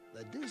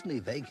The Disney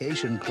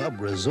Vacation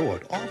Club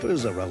Resort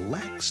offers a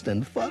relaxed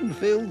and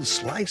fun-filled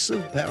slice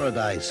of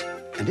paradise.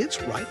 And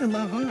it's right in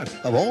the heart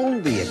of all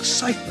the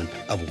excitement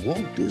of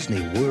Walt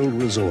Disney World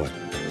Resort.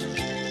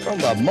 From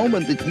the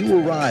moment that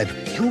you arrive,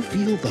 you'll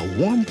feel the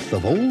warmth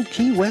of Old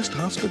Key West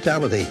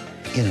hospitality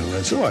in a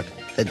resort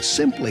that's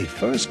simply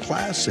first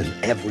class in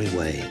every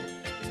way.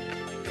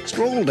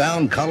 Stroll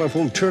down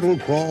colorful Turtle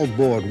Crawl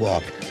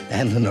Boardwalk,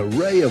 and an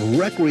array of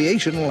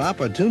recreational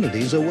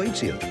opportunities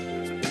awaits you.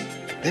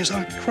 There's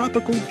our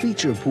tropical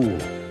feature pool,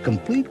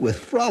 complete with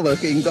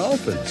frolicking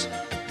dolphins.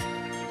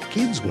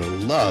 Kids will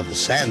love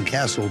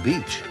Sandcastle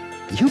Beach.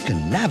 You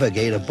can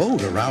navigate a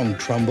boat around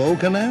Trumbo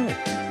Canal,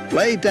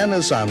 play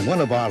tennis on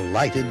one of our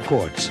lighted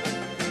courts,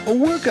 a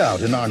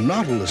workout in our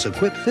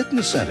Nautilus-equipped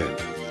fitness center,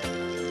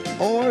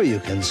 or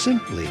you can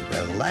simply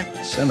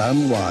relax and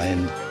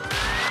unwind.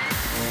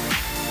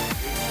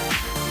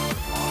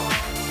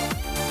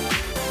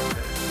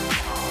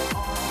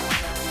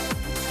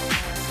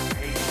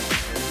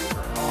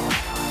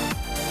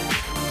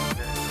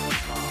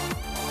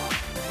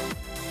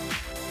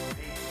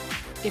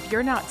 If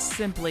you're not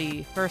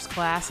simply first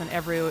class in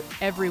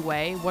every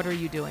way, what are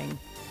you doing?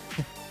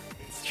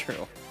 It's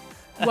true.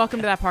 Welcome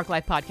to that Park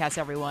Life Podcast,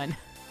 everyone.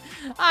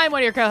 I'm one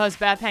of your co-hosts,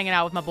 Beth, hanging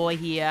out with my boy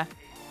here.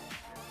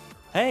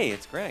 Hey,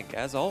 it's Greg,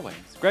 as always.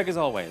 Greg, as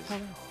always.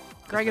 Hello.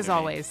 Greg, as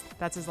always.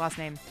 That's his last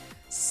name.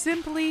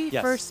 Simply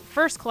Yes.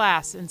 first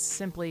class and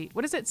simply,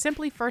 what is it?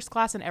 Simply first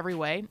class in every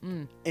way?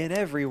 In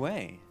every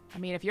way. I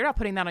mean, if you're not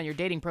putting that on your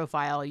dating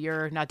profile,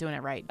 you're not doing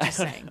it right. Just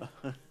saying.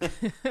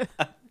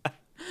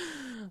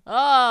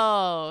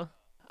 Oh.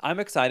 I'm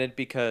excited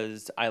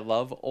because I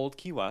love Old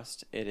Key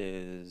West. It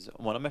is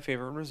one of my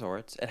favorite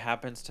resorts. It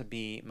happens to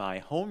be my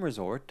home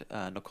resort.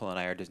 Nicole and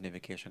I are Disney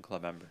Vacation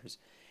Club members.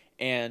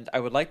 And I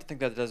would like to think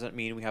that doesn't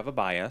mean we have a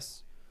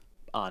bias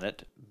on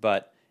it,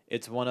 but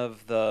it's one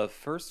of the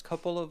first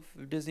couple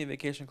of Disney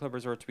Vacation Club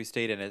resorts we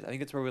stayed in. I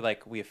think it's where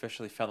we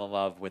officially fell in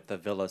love with the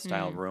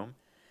villa-style room.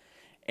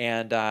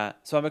 And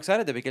so I'm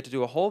excited that we get to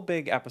do a whole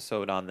big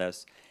episode on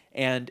this.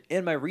 And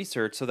in my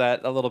research, so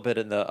that a little bit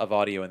of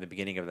audio in the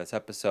beginning of this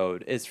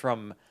episode is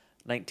from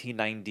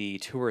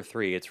 1992 or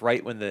 3. It's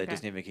right when the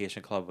Disney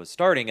Vacation Club was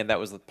starting, and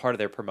that was part of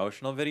their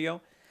promotional video.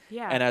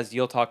 Yeah. And as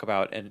you'll talk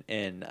about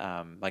in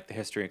like the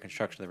history and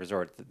construction of the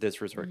resort,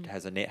 this resort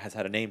has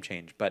had a name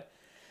change. But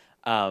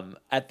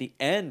at the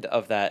end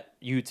of that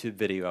YouTube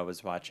video I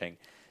was watching,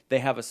 they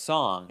have a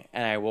song,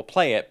 and I will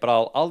play it,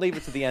 but I'll leave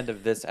it to the end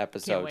of this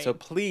episode. So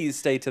please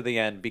stay to the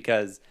end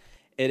because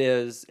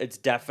it's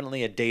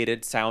definitely a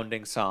dated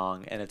sounding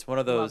song, and it's one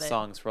of those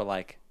songs where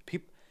like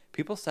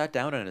people sat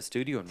down in a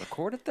studio and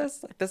recorded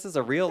this. Like, this is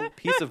a real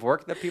piece of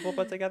work that people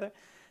put together.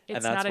 It's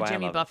and that's not a why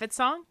Jimmy I love Buffett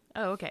song?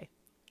 Oh, okay.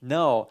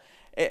 No,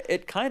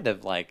 it kind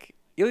of like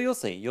you'll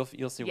see when you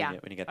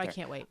get there. I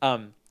can't wait.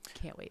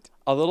 Can't wait.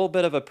 A little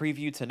bit of a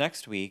preview to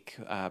next week.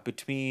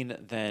 Between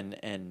then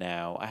and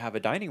now, I have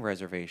a dining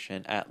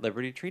reservation at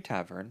Liberty Tree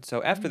Tavern.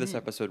 So after this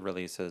episode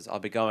releases, I'll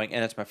be going,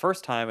 and it's my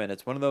first time, and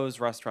it's one of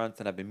those restaurants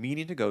that I've been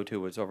meaning to go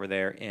to. It's over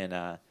there in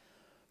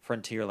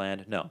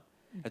Frontierland. No,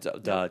 it's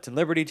in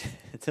Liberty.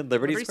 It's in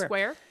Liberty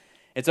Square.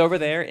 It's over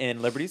there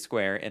in Liberty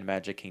Square in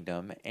Magic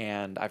Kingdom,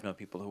 and I've known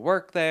people who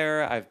work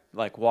there. I've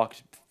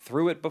walked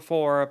through it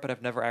before, but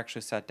I've never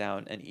actually sat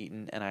down and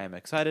eaten, and I am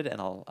excited, and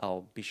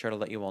I'll be sure to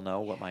let you all know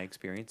what my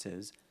experience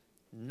is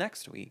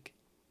next week.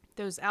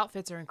 Those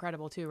outfits are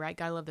incredible too, right?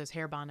 Gotta love those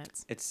hair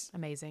bonnets. It's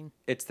amazing.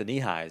 It's the knee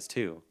highs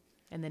too.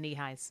 And the knee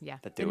highs, yeah.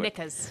 The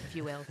knickers, if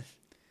you will.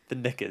 The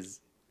knickers.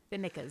 The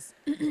knickers.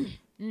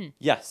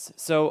 Yes.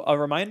 So a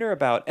reminder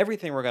about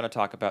everything we're going to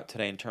talk about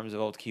today in terms of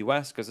Old Key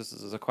West, because this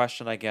is a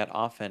question I get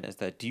often, is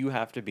that do you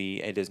have to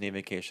be a Disney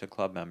Vacation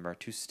Club member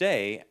to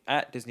stay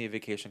at Disney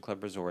Vacation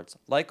Club resorts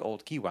like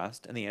Old Key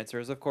West? And the answer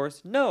is, of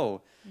course,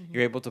 no.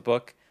 You're able to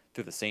book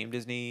through the same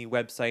Disney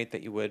website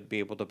that you would be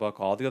able to book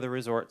all the other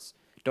resorts.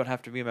 You don't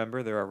have to be a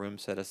member. There are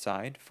rooms set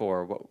aside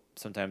for what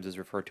sometimes is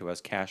referred to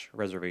as cash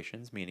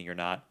reservations, meaning you're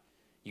not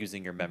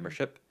using your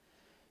membership.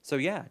 So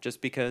yeah,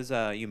 just because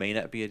you may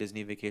not be a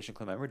Disney Vacation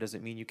Club member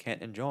doesn't mean you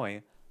can't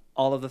enjoy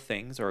all of the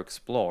things or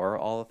explore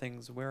all the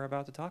things we're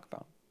about to talk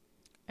about.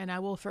 And I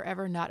will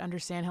forever not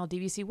understand how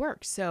DVC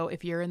works. So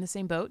if you're in the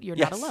same boat, you're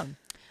not alone.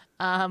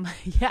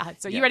 Yeah.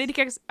 So you ready to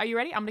kick us? Are you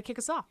ready? I'm going to kick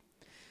us off.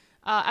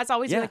 As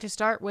always, we like to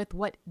start with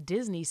what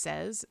Disney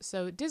says.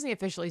 So Disney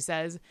officially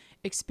says,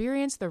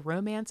 experience the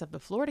romance of the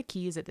Florida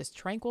Keys at this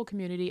tranquil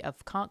community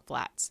of Conch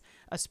Flats,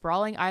 a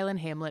sprawling island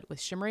hamlet with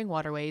shimmering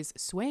waterways,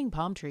 swaying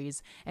palm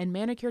trees, and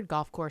manicured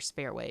golf course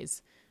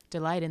fairways.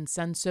 Delight in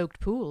sun-soaked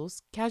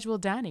pools, casual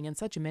dining, and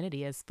such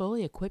amenity as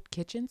fully equipped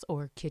kitchens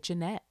or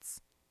kitchenettes.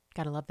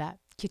 Gotta love that.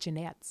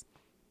 Kitchenettes.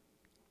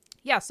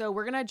 Yeah, so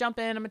we're going to jump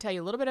in. I'm going to tell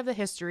you a little bit of the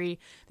history.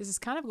 This is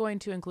kind of going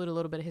to include a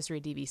little bit of history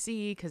of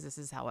DVC because this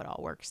is how it all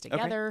works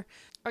together.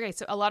 Okay,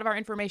 so a lot of our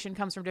information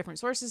comes from different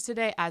sources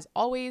today. As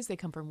always, they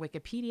come from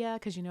Wikipedia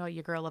because you know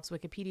your girl loves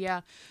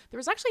Wikipedia. There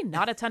was actually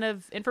not a ton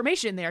of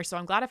information there, so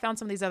I'm glad I found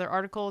some of these other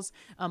articles.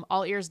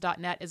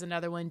 Allears.net is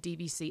another one.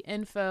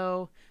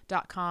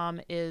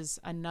 DVCinfo.com is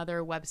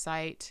another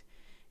website.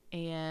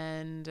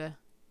 And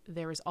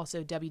there was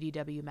also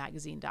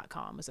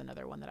wdwmagazine.com was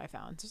another one that I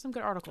found. So some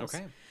good articles.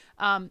 Okay.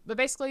 But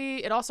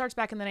basically, it all starts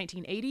back in the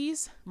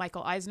 1980s.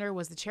 Michael Eisner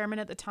was the chairman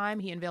at the time.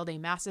 He unveiled a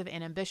massive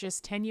and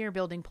ambitious 10-year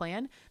building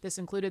plan. This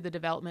included the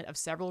development of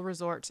several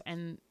resorts,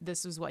 and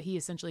this is what he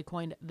essentially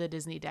coined the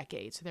Disney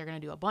decade. So they're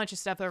going to do a bunch of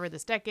stuff over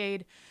this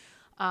decade.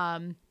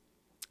 Him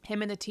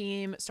and the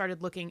team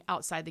started looking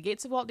outside the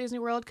gates of Walt Disney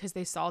World because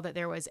they saw that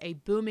there was a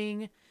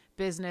booming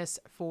business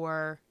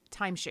for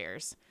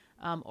timeshares.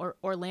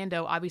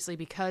 Orlando, obviously,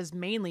 because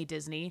mainly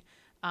Disney,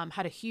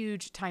 had a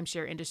huge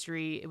timeshare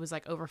industry. It was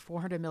like over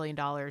 $400 million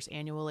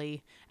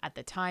annually at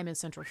the time in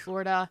Central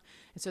Florida.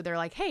 And so they're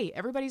like, hey,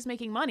 everybody's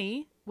making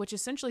money, which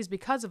essentially is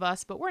because of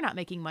us, but we're not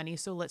making money.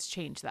 So let's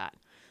change that.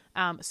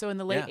 So in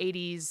the late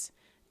 80s,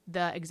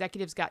 the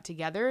executives got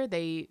together.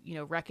 They,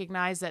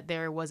 recognized that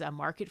there was a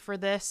market for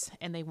this,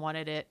 and they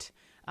wanted it.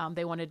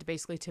 They wanted to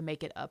basically to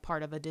make it a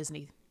part of the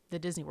Disney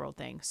World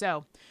thing.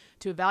 So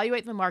to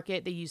evaluate the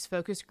market, they used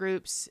focus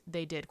groups.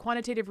 They did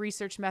quantitative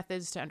research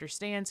methods to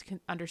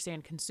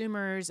understand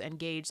consumers and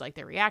gauge like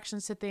their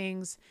reactions to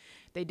things.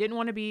 They didn't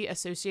want to be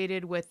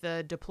associated with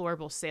the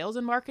deplorable sales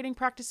and marketing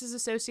practices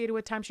associated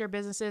with timeshare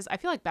businesses. I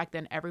feel like back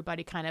then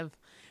everybody kind of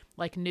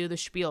like knew the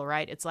spiel,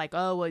 right? It's like,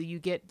 oh, well, you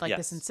get like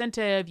this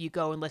incentive, you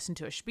go and listen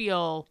to a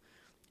spiel,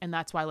 and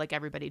that's why like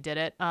everybody did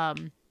it.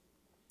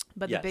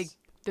 But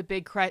the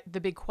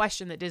big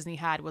question that Disney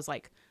had was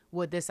like,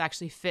 would this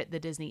actually fit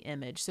the Disney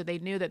image? So they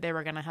knew that they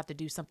were going to have to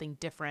do something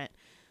different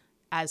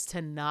as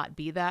to not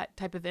be that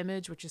type of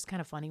image, which is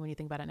kind of funny when you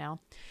think about it now.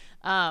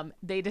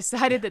 They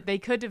decided that they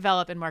could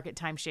develop and market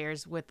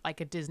timeshares with like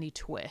a Disney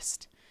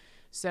twist.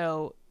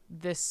 So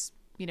this,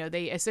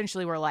 they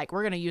essentially were like,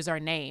 we're going to use our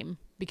name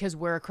because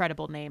we're a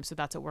credible name. So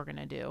that's what we're going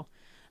to do.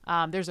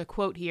 There's a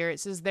quote here. It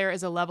says, there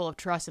is a level of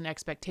trust and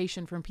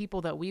expectation from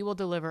people that we will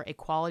deliver a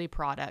quality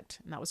product.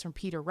 And that was from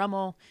Peter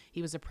Rummel.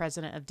 He was the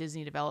president of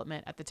Disney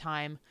Development at the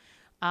time.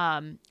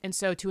 And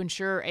so to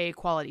ensure a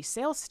quality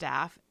sales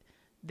staff,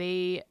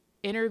 they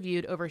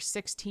interviewed over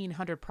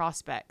 1,600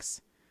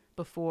 prospects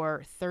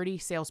before 30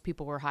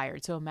 salespeople were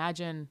hired. So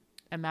imagine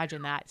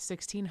that,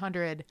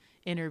 1,600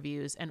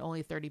 interviews and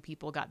only 30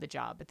 people got the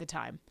job at the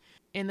time.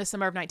 In the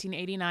summer of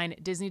 1989,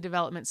 Disney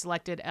Development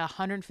selected a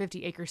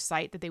 150-acre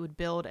site that they would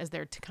build as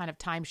their kind of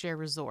timeshare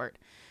resort.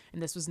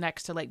 And this was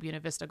next to Lake Buena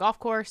Vista Golf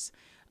Course.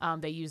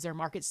 They used their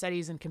market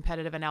studies and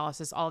competitive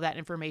analysis, all that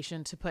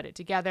information to put it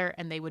together,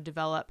 and they would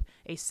develop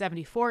a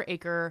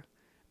 74-acre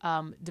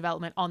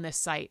development on this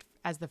site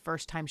as the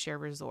first timeshare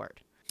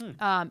resort.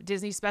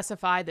 Disney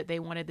specified that they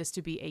wanted this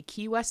to be a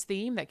Key West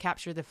theme that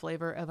captured the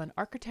flavor of an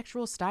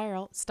architectural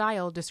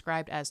style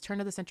described as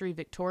turn-of-the-century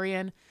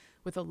Victorian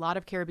with a lot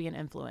of Caribbean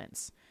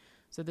influence.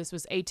 So this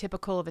was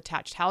atypical of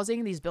attached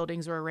housing. These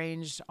buildings were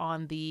arranged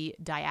on the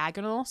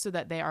diagonal so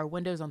that they are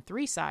windows on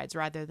 3 sides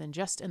rather than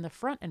just in the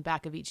front and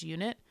back of each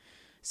unit,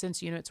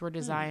 since units were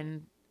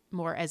designed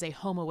more as a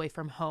home away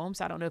from home.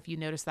 So I don't know if you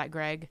noticed that,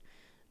 Greg.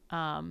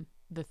 The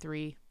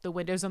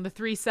windows on the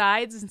 3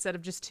 sides instead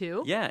of just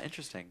 2. Yeah,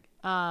 interesting.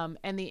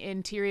 And the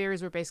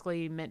interiors were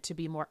basically meant to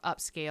be more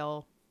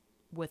upscale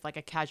with like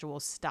a casual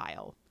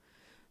style.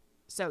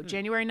 So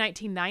January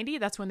 1990,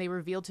 that's when they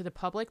revealed to the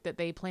public that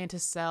they plan to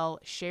sell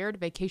shared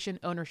vacation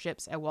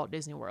ownerships at Walt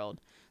Disney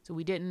World. So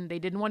they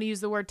didn't want to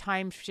use the word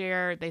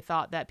timeshare. They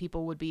thought that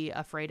people would be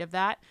afraid of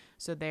that.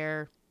 So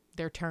their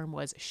term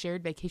was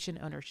shared vacation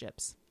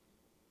ownerships.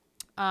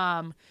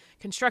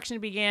 Construction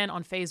began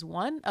on phase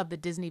 1 of the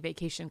Disney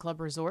Vacation Club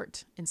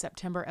Resort in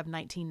September of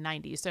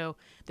 1990. So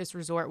this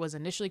resort was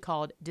initially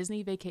called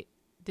Disney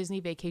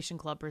Vacation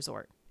Club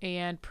Resort.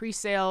 And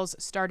pre-sales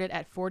started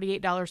at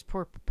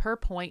 $48 per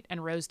point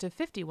and rose to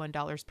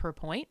 $51 per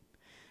point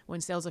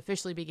when sales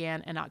officially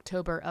began in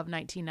October of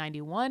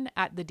 1991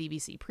 at the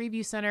DVC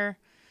Preview Center.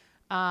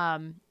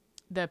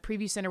 The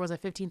Preview Center was a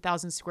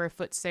 15,000 square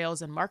foot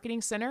sales and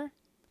marketing center.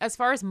 As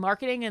far as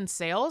marketing and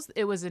sales,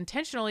 it was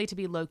intentionally to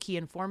be low-key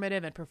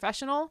informative and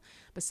professional.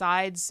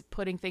 Besides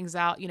putting things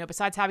out,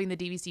 besides having the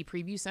DVC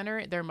Preview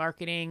Center, their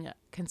marketing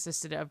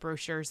consisted of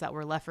brochures that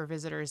were left for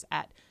visitors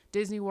at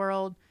Disney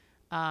World,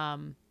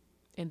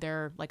 in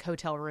their like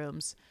hotel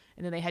rooms.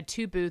 And then they had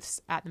 2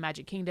 booths at the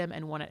Magic Kingdom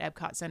and 1 at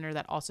Epcot Center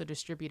that also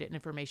distributed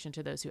information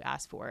to those who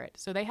asked for it.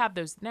 So they have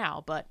those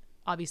now, but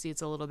obviously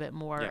it's a little bit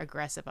more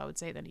aggressive, I would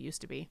say, than it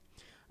used to be.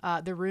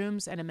 The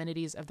rooms and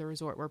amenities of the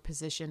resort were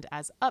positioned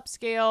as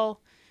upscale,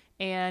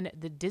 and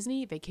the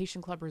Disney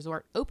Vacation Club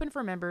Resort opened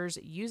for members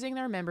using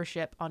their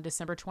membership on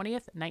December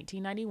 20th,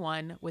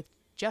 1991, with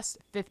just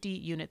 50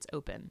 units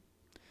open.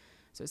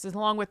 So it says,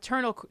 along with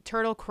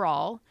Turtle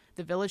Crawl,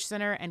 the Village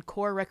Center, and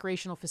core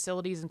recreational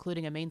facilities,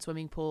 including a main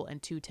swimming pool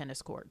and 2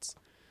 tennis courts.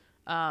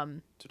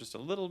 So just a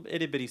little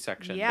itty-bitty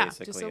section,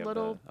 basically, just a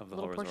little, of the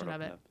little whole portion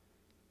resort of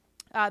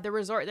it. The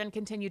resort then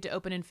continued to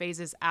open in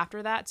phases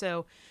after that.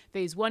 So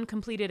phase 1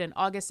 completed in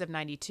August of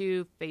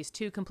 92, phase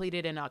 2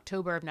 completed in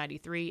October of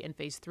 93, and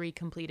phase 3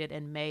 completed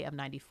in May of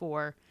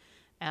 94.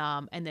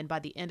 And then by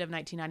the end of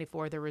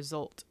 1994, the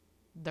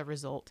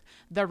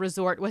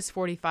resort was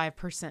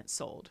 45%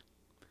 sold.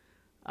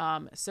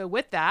 So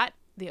with that,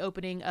 the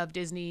opening of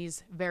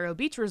Disney's Vero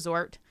Beach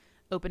Resort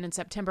opened in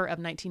September of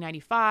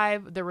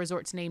 1995, the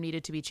resort's name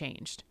needed to be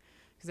changed.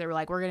 Because they were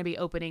like, we're going to be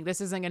opening, this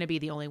isn't going to be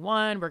the only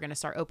one. We're going to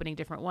start opening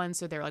different ones.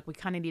 So they're like, we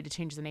kind of need to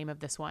change the name of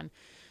this one.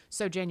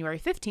 So January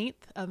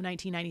 15th of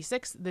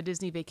 1996, the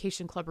Disney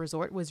Vacation Club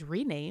Resort was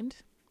renamed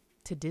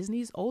to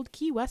Disney's Old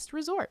Key West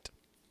Resort.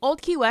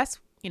 Old Key West,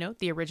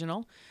 the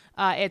original.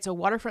 It's a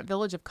waterfront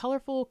village of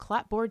colorful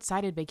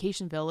clapboard-sided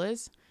vacation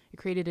villas. It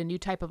created a new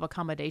type of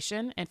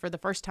accommodation, and for the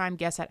first time,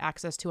 guests had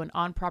access to an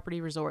on-property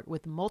resort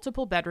with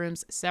multiple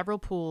bedrooms, several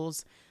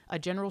pools, a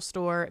general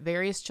store,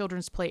 various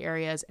children's play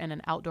areas, and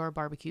an outdoor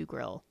barbecue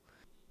grill.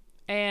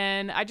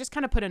 And I just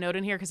kind of put a note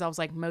in here because I was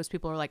like, most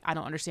people are like, I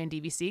don't understand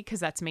DVC, because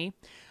that's me.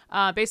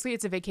 Basically,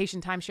 it's a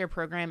vacation timeshare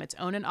program. It's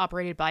owned and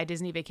operated by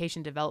Disney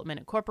Vacation Development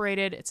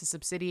Incorporated. It's a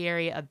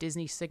subsidiary of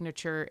Disney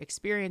Signature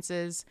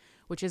Experiences,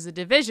 which is a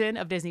division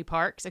of Disney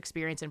Parks,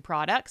 Experience, and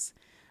Products.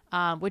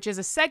 Which is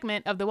a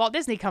segment of the Walt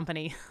Disney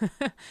Company.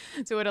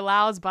 So it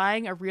allows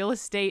buying a real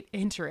estate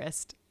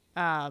interest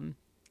in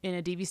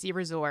a DVC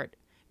resort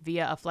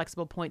via a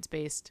flexible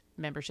points-based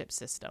membership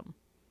system.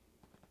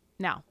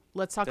 Now,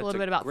 let's talk a little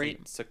bit about great,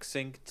 theme.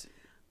 Succinct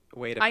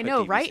way to I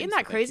know, DVC, right? Isn't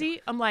that so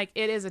crazy? I'm like,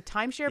 it is a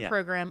timeshare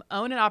program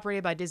owned and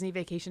operated by Disney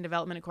Vacation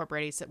Development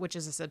Incorporated, which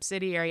is a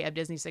subsidiary of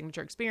Disney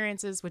Signature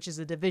Experiences, which is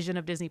a division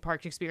of Disney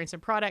Parks, Experience,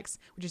 and Products,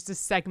 which is a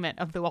segment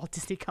of the Walt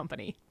Disney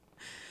Company.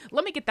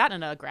 Let me get that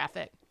in a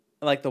graphic.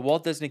 Like the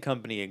Walt Disney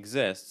Company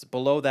exists.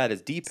 Below that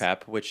is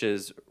DPEP, which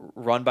is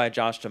run by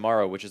Josh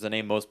D'Amaro, which is a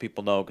name most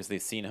people know because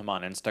they've seen him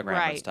on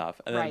Instagram and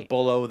stuff. And then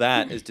below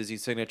that is Disney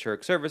Signature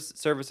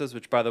Services,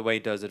 which, by the way,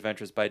 does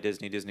Adventures by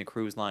Disney, Disney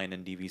Cruise Line,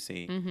 and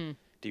DVC. Mm-hmm.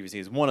 DVC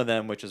is one of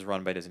them, which is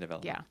run by Disney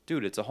Development. Yeah.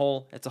 Dude, it's a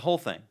whole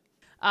thing.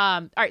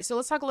 All right, so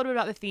let's talk a little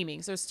bit about the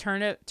theming. So it's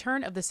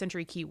turn of the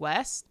century Key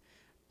West.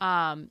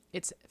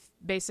 It's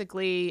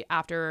basically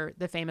after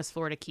the famous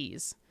Florida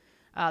Keys.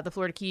 The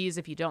Florida Keys,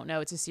 if you don't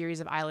know, it's a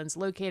series of islands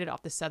located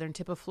off the southern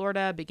tip of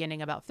Florida,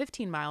 beginning about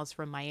 15 miles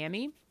from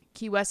Miami.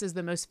 Key West is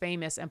the most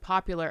famous and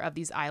popular of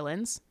these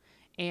islands,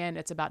 and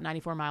it's about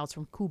 94 miles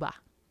from Cuba.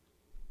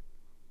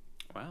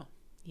 Wow.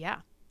 Yeah.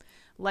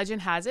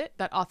 Legend has it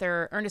that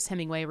author Ernest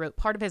Hemingway wrote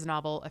part of his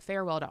novel, A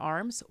Farewell to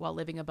Arms, while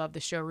living above the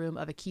showroom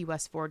of a Key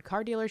West Ford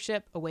car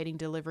dealership, awaiting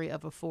delivery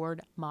of a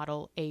Ford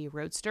Model A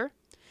Roadster.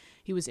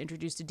 He was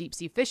introduced to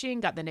deep-sea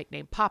fishing, got the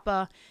nickname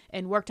Papa,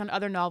 and worked on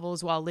other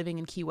novels while living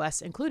in Key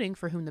West, including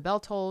For Whom the Bell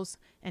Tolls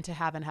and To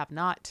Have and Have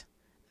Not,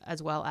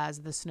 as well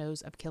as The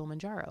Snows of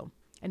Kilimanjaro.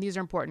 And these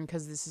are important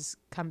because this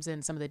comes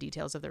in some of the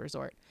details of the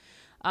resort.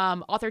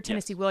 Author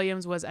Tennessee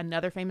Williams was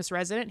another famous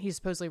resident. He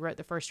supposedly wrote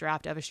the first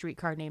draft of A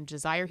Streetcar Named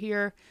Desire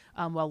here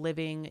while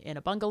living in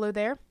a bungalow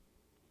there.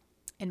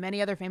 And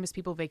many other famous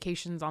people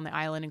vacations on the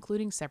island,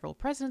 including several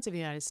presidents of the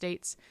United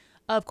States.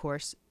 Of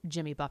course,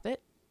 Jimmy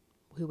Buffett,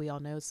 who we all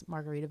know is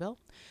Margaritaville,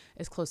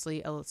 is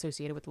closely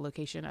associated with the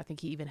location. I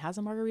think he even has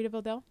a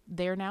Margaritaville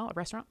there now, a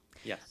restaurant.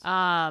 Yes.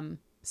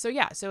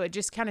 So it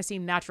just kind of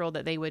seemed natural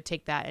that they would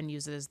take that and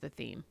use it as the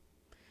theme.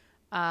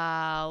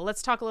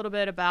 Let's talk a little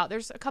bit about,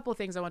 there's a couple of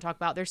things I want to talk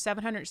about. There's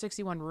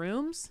 761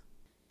 rooms.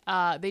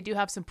 They do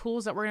have some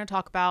pools that we're going to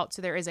talk about.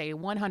 So there is a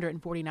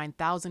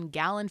 149,000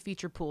 gallon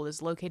feature pool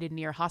that's located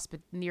near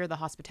the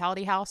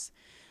Hospitality House.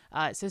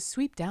 It says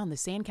sweep down the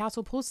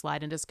Sandcastle pool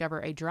slide and discover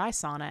a dry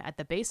sauna at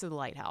the base of the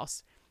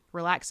lighthouse.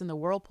 Relax in the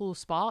whirlpool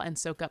spa and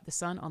soak up the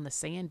sun on the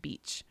sand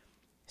beach.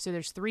 So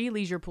there's 3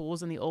 leisure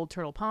pools in the Old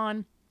Turtle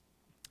Pond,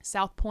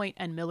 South Point,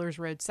 and Millers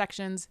Road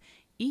sections,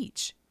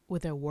 each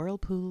with a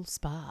whirlpool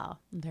spa.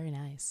 Very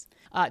nice.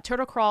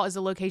 Turtle Crawl is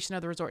the location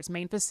of the resort's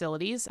main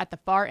facilities. At the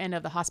far end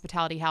of the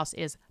Hospitality House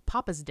is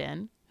Papa's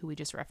Den, who we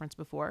just referenced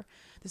before.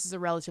 This is a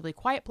relatively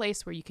quiet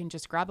place where you can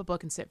just grab a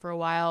book and sit for a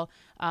while.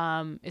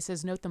 It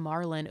says, note the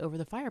marlin over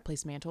the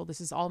fireplace mantle. This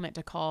is all meant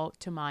to call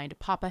to mind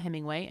Papa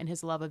Hemingway and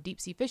his love of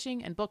deep-sea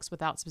fishing and books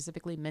without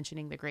specifically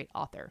mentioning the great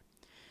author.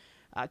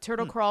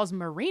 Turtle Crawl's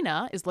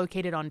marina is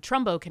located on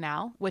Trumbo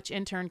Canal, which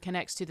in turn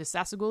connects to the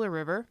Sassagoula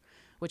River,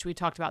 which we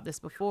talked about this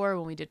before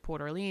when we did Port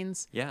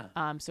Orleans. Yeah.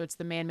 So it's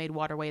the man-made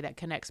waterway that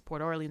connects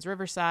Port Orleans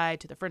Riverside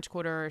to the French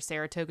Quarter,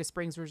 Saratoga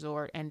Springs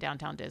Resort, and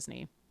downtown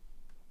Disney.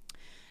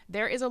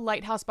 There is a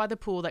lighthouse by the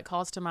pool that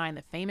calls to mind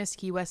the famous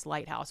Key West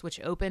Lighthouse, which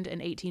opened in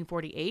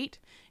 1848.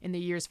 In the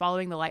years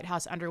following, the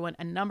lighthouse underwent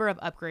a number of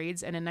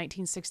upgrades, and in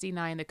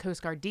 1969, the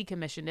Coast Guard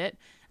decommissioned it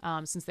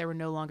since they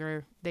no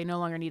longer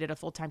needed a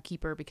full-time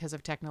keeper because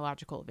of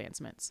technological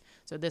advancements.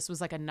 So this was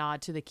like a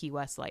nod to the Key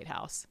West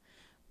Lighthouse.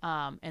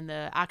 And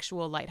the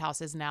actual lighthouse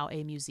is now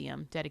a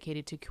museum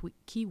dedicated to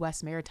Key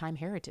West maritime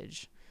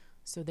heritage.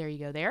 So there you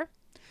go there.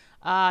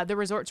 The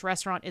resort's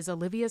restaurant is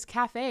Olivia's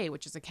Cafe,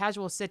 which is a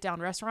casual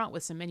sit-down restaurant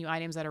with some menu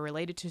items that are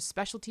related to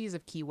specialties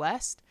of Key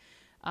West.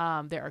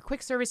 There are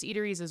quick service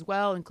eateries as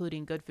well,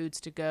 including Good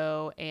Foods to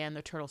Go and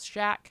the Turtle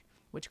Shack,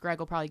 which Greg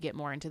will probably get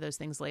more into those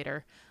things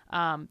later.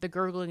 The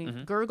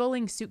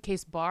Gurgling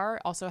Suitcase Bar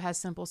also has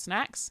simple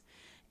snacks.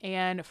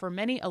 And for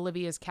many,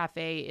 Olivia's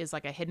Cafe is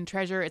like a hidden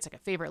treasure. It's like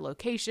a favorite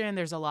location.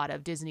 There's a lot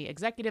of Disney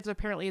executives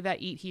apparently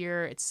that eat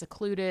here. It's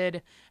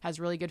secluded, has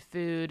really good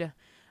food.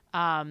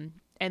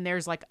 And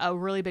there's like a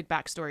really big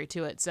backstory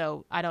to it.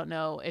 So I don't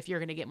know if you're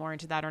going to get more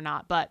into that or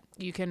not, but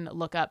you can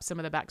look up some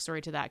of the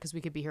backstory to that because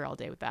we could be here all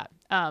day with that.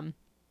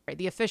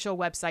 The official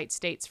website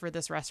states for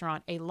this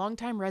restaurant, a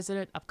longtime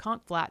resident of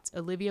Conch Flats,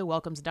 Olivia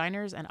welcomes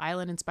diners and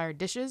island-inspired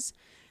dishes.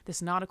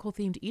 This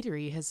nautical-themed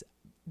eatery has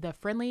the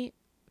friendly,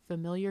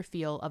 familiar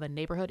feel of a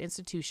neighborhood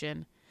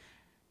institution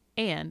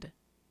and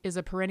is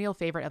a perennial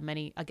favorite of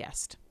many a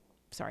guest.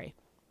 Sorry,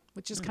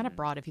 which is kind of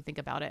broad if you think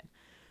about it.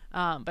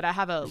 But I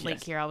have a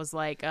link here. I was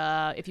like,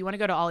 if you want to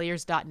go to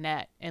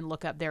allears.net and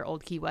look up their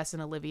Old Key West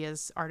and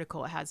Olivia's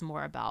article, it has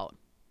more about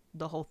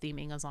the whole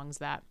theming as long as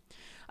that.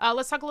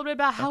 Let's talk a little bit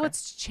about how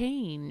it's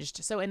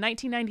changed. So in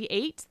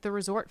 1998, the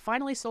resort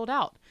finally sold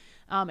out.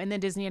 And then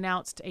Disney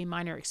announced a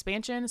minor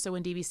expansion. So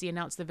when DVC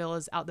announced the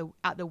villas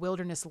at the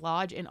Wilderness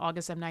Lodge in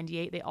August of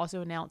 98, they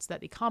also announced that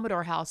the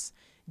Commodore House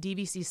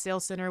DVC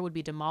Sales Center would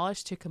be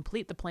demolished to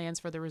complete the plans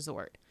for the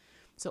resort.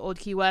 So Old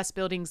Key West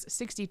buildings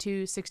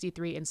 62,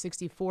 63, and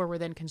 64 were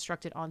then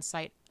constructed on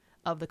site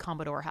of the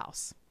Commodore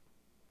House.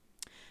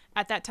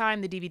 At that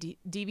time, the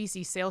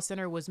DVC Sales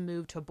Center was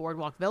moved to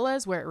Boardwalk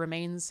Villas, where it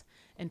remains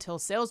until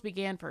sales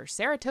began for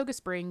Saratoga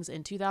Springs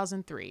in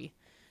 2003.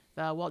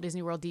 The Walt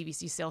Disney World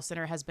DVC Sales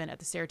Center has been at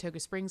the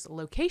Saratoga Springs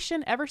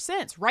location ever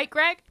since. Right,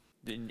 Greg?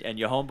 And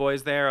your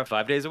homeboys there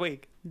 5 days a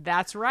week.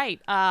 That's right.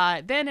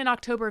 Then in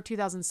October of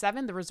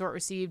 2007, the resort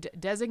received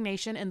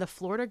designation in the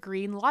Florida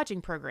Green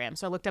Lodging Program.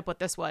 So I looked up what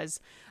this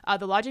was.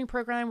 The lodging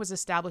program was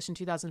established in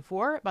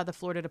 2004 by the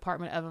Florida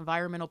Department of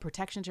Environmental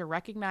Protection to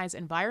recognize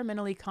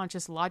environmentally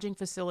conscious lodging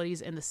facilities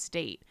in the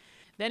state.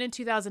 Then in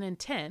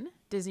 2010,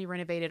 Disney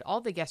renovated all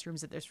the guest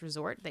rooms at this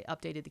resort. They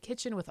updated the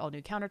kitchen with all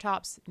new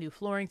countertops, new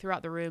flooring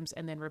throughout the rooms,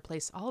 and then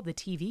replaced all the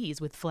TVs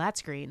with flat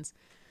screens.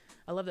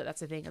 I love that that's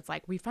the thing. It's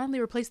like, we finally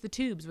replaced the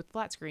tubes with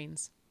flat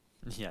screens.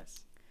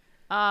 Yes.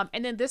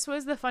 And then this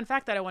was the fun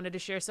fact that I wanted to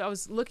share. So I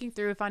was looking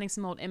through, finding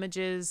some old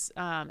images,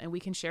 and we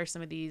can share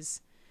some of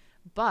these.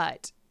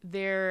 But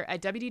there,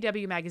 at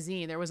WDW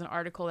Magazine, there was an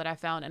article that I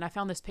found, and I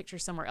found this picture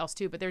somewhere else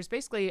too. But there's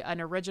basically an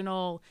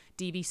original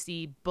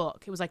DVC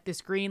book. It was like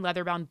this green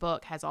leather-bound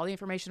book, has all the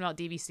information about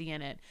DVC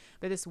in it.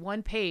 But this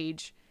one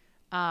page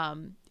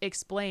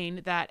explained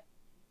that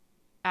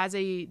as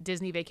a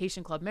Disney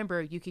Vacation Club member,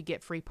 you could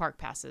get free park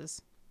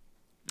passes.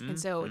 And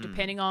so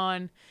depending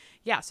on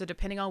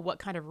what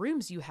kind of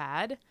rooms you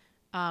had,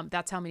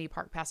 that's how many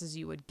park passes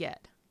you would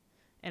get.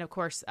 And of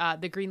course,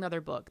 the green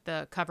leather book,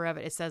 the cover of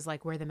it, it says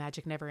like Where the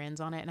Magic Never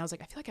Ends on it. And I was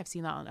like, I feel like I've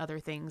seen that on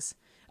other things,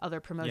 other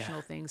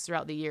promotional things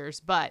throughout the years.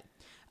 But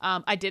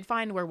I did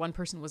find where one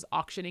person was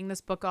auctioning this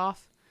book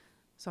off.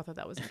 So I thought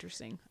that was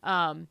interesting.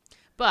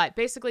 But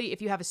basically,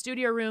 if you have a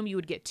studio room, you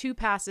would get 2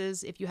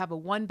 passes. If you have a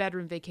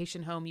 1-bedroom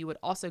vacation home, you would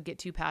also get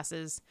 2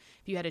 passes.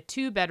 If you had a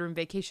 2-bedroom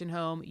vacation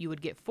home, you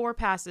would get 4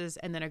 passes.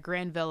 And then a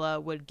grand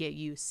villa would get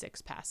you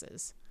 6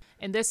 passes.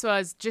 And this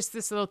was just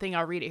this little thing.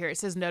 I'll read it here. It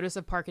says, Notice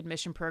of Park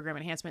Admission Program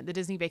Enhancement. The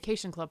Disney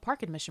Vacation Club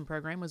Park Admission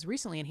Program was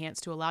recently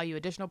enhanced to allow you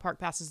additional park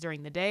passes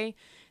during the day.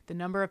 The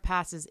number of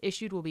passes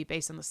issued will be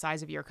based on the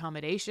size of your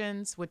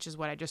accommodations, which is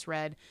what I just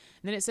read.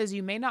 And then it says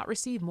you may not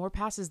receive more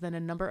passes than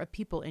a number of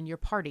people in your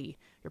party.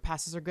 Your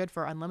passes are good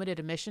for unlimited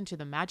admission to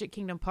the Magic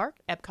Kingdom Park,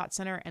 Epcot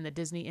Center, and the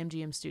Disney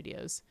MGM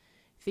Studios.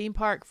 Theme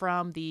park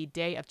from the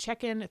day of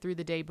check-in through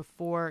the day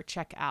before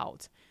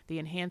check-out. The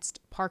enhanced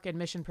park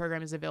admission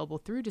program is available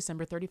through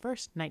December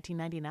 31st,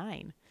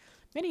 1999.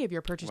 Many of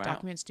your purchase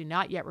documents do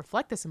not yet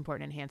reflect this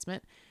important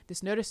enhancement.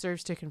 This notice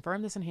serves to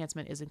confirm this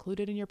enhancement is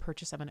included in your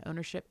purchase of an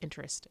ownership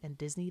interest in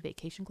Disney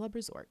Vacation Club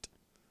Resort.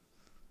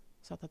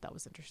 So I thought that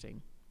was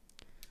interesting.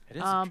 It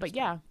is interesting. But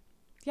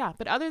yeah.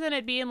 But other than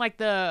it being like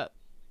the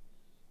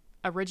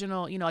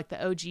original, like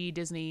the OG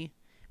Disney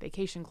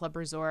Vacation Club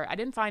Resort, I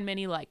didn't find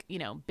many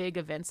big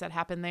events that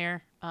happened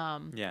there.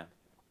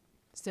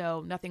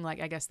 So nothing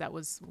I guess that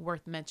was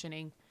worth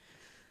mentioning.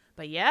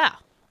 But yeah,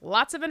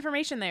 lots of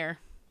information there.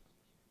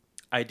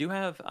 I do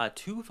have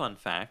 2 fun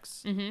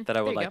facts that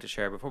I would like to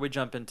share before we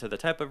jump into the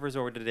type of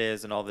resort it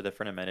is and all the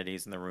different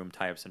amenities and the room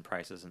types and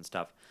prices and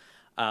stuff.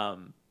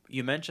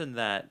 You mentioned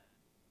that,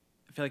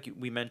 I feel like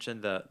we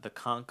mentioned the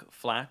Conch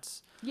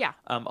Flats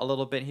a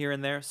little bit here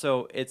and there.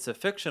 So it's a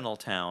fictional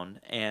town,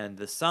 and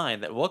the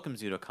sign that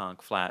welcomes you to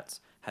Conch Flats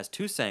has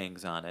 2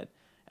 sayings on it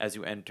as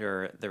you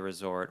enter the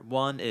resort.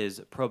 One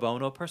is pro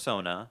bono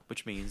persona,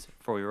 which means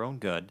for your own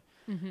good.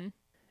 Mm-hmm.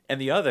 And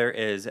the other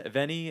is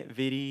veni,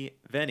 vidi,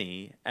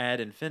 veni,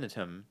 ad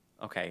infinitum.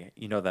 Okay,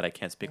 you know that I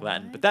can't speak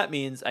Latin, but that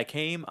means I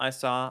came, I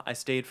saw, I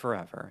stayed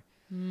forever.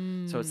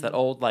 So it's that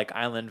old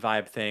island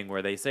vibe thing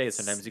where they say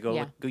sometimes you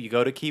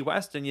go to Key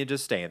West and you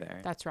just stay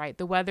there. That's right.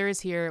 The weather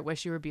is here.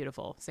 Wish you were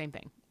beautiful. Same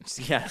thing.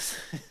 Yes.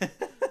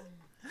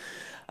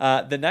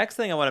 The next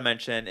thing I want to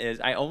mention is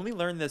I only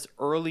learned this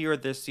earlier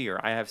this year.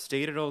 I have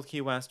stayed at Old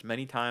Key West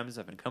many times.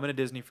 I've been coming to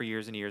Disney for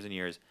years and years and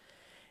years.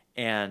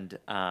 And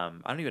I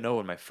don't even know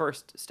when my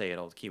first stay at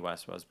Old Key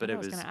West was, but it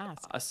was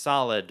a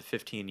solid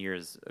 15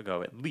 years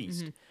ago at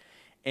least. Mm-hmm.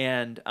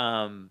 And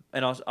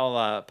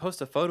I'll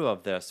post a photo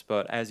of this.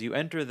 But as you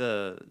enter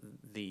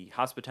the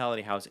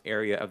hospitality house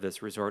area of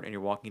this resort, and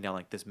you're walking down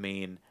like this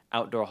main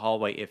outdoor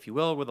hallway, if you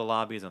will, where the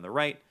lobby is on the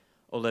right,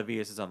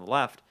 Olivia's is on the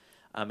left,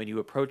 and you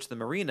approach the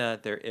marina,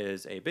 there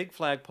is a big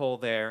flagpole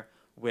there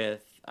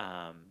with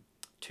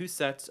 2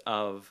 sets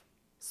of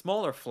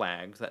smaller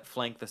flags that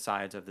flank the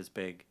sides of this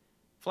big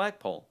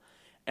flagpole.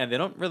 And they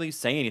don't really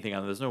say anything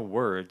on them. There's no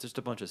words, just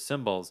a bunch of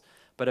symbols.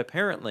 But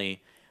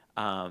apparently,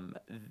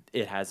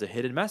 it has a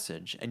hidden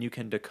message, and you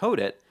can decode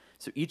it.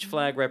 So each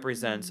flag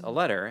represents a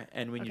letter,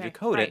 and when you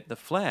decode it, the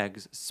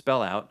flags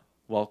spell out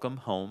 "Welcome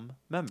Home"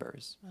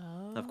 members.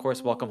 Oh. Of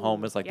course, "Welcome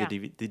Home" is like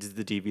the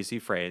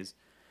DVC phrase.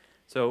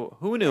 So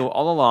who knew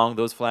all along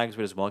those flags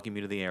would just welcome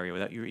you to the area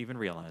without you even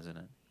realizing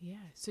it? Yeah.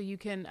 So you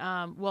can,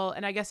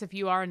 and I guess if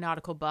you are a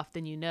nautical buff,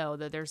 then you know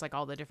that there's like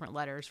all the different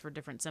letters for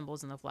different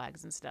symbols in the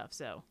flags and stuff.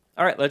 So.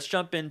 All right, let's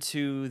jump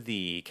into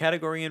the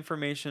category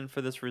information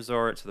for this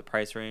resort. So the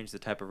price range, the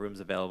type of rooms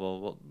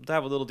available. We'll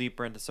dive a little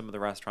deeper into some of the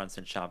restaurants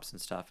and shops and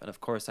stuff. And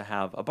of course, I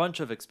have a bunch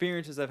of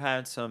experiences I've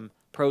had, some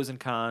pros and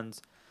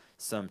cons,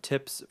 some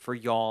tips for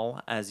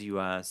y'all as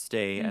you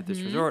stay at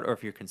this resort, or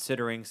if you're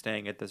considering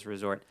staying at this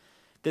resort.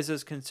 This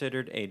is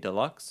considered a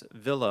deluxe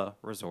villa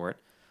resort.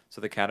 So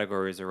the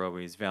categories are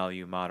always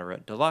value,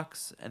 moderate,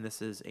 deluxe, and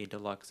this is a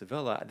deluxe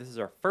villa. This is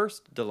our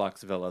first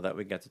deluxe villa that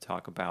we get to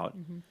talk about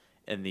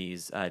in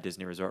these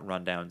Disney Resort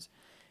rundowns.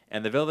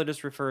 And the villa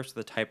just refers to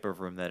the type of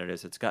room that it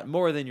is. It's got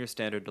more than your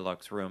standard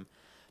deluxe room.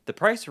 The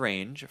price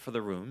range for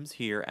the rooms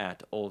here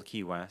at Old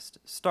Key West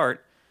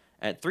start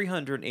at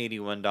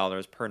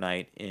 $381 per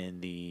night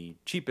in the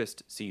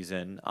cheapest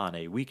season on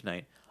a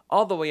weeknight,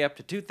 all the way up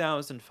to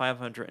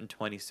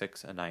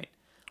 $2,526 a night.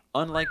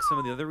 Unlike some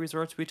of the other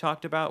resorts we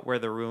talked about where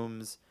the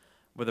room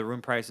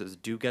prices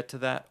do get to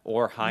that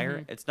or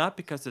higher, it's not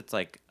because it's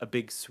like a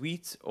big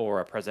suite or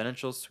a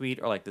presidential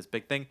suite or like this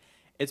big thing.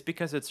 It's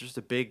because it's just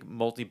a big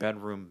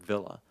multi-bedroom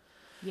villa.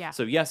 Yeah.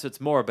 So yes, it's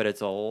more, but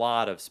it's a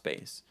lot of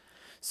space.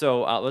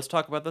 So let's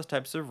talk about those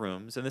types of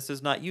rooms. And this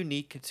is not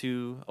unique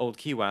to Old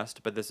Key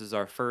West, but this is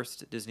our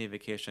first Disney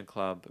Vacation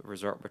Club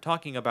resort we're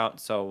talking about.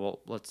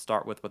 So let's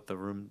start with what the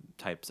room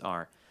types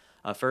are.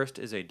 First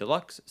is a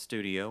deluxe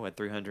studio at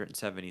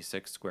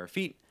 376 square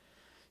feet.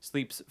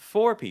 Sleeps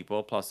 4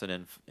 people plus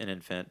an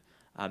infant.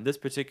 This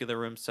particular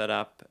room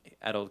setup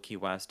at Old Key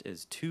West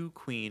is 2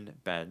 queen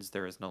beds.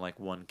 There is no like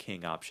 1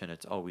 king option.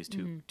 It's always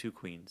two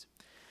queens.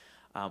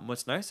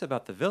 What's nice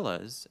about the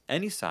villas,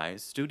 any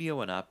size,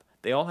 studio and up,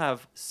 they all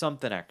have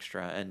something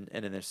extra. And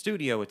in their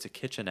studio, it's a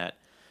kitchenette.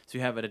 So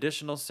you have an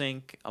additional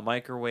sink, a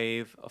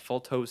microwave, a full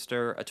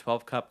toaster, a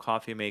 12-cup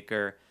coffee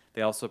maker.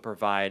 They also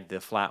provide the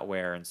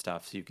flatware and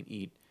stuff so you can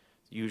eat.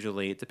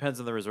 Usually, it depends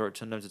on the resort.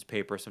 Sometimes it's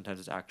paper, sometimes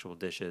it's actual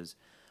dishes.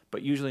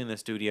 But usually in the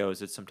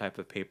studios, it's some type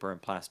of paper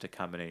and plastic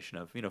combination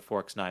of,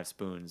 forks, knives,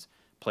 spoons,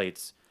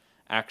 plates,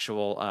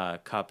 actual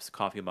cups,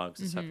 coffee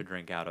mugs, and stuff to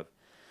drink out of.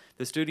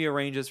 The studio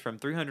ranges from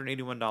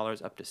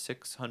 $381 up to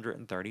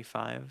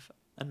 $635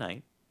 a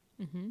night.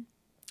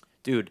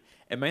 Dude,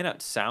 it may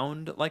not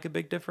sound like a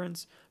big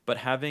difference, but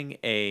having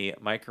a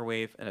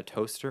microwave and a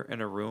toaster in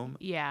a room,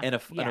 and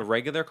a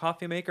regular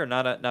coffee maker,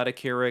 not a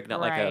Keurig, not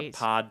like a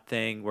pod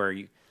thing where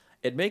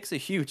it makes a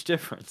huge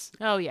difference.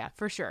 Oh yeah,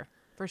 for sure.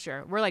 For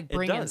sure. We're like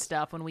bringing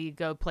stuff when we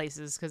go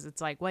places because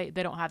it's like, wait,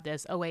 they don't have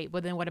this. Oh, wait,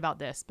 but then what about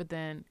this? But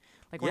then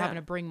like we're having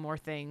to bring more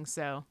things.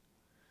 So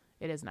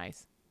it is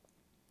nice.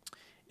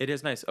 It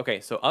is nice.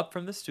 Okay, so up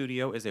from the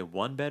studio is a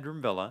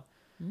 1-bedroom villa.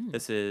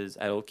 This is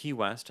at Old Key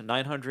West,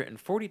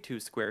 942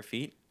 square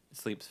feet. It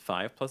sleeps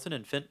 5 plus an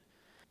infant.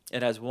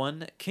 It has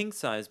 1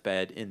 king-size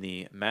bed in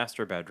the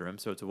master bedroom.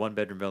 So it's a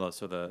 1-bedroom villa.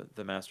 So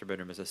the master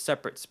bedroom is a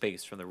separate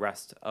space from the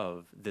rest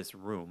of this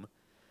room.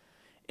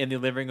 In the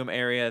living room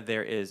area,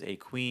 there is a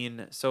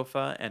queen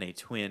sofa and a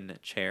twin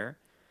chair.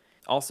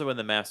 Also in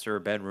the master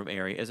bedroom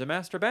area is a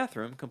master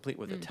bathroom, complete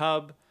with a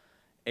tub,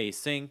 a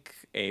sink,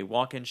 a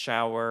walk-in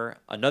shower,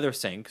 another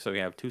sink. So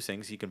you have 2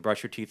 sinks. You can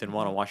brush your teeth in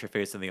one and wash your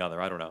face in the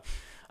other. I don't know.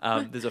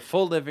 There's a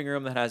full living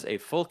room that has a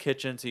full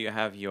kitchen. So you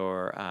have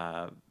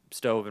your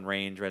stove and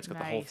range, right? It's got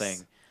the whole thing.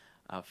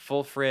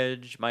 Full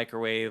fridge,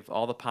 microwave,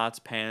 all the pots,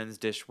 pans,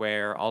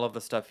 dishware, all of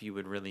the stuff you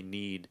would really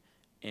need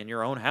in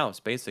your own house,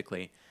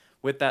 basically.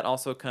 With that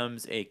also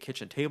comes a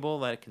kitchen table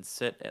that can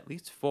sit at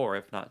least 4,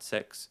 if not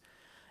 6.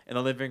 In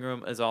the living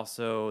room is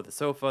also the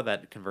sofa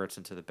that converts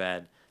into the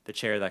bed, the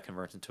chair that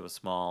converts into a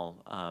small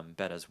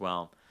bed as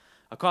well.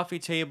 A coffee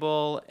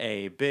table,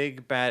 a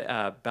big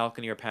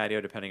balcony or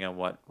patio, depending on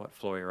what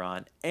floor you're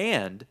on,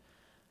 and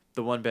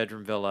the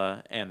 1-bedroom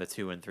villa and the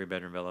 2- and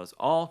 3-bedroom villas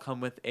all come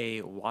with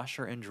a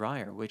washer and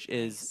dryer, which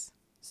is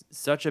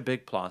such a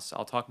big plus.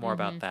 I'll talk more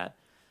about that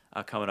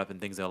coming up and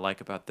things I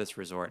like about this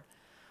resort.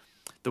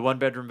 The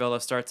 1-bedroom villa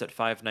starts at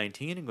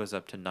 $519 and goes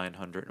up to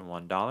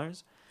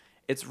 $901.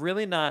 It's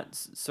really not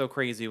so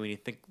crazy when you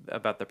think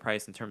about the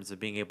price in terms of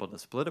being able to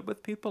split it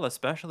with people,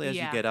 especially as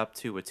you get up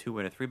to a 2-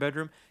 and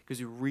 3-bedroom, because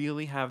you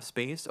really have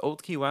space.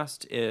 Old Key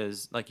West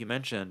is, like you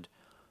mentioned,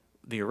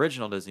 the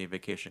original Disney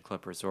Vacation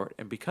Club resort,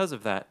 and because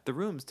of that, the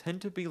rooms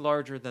tend to be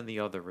larger than the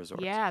other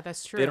resorts. Yeah,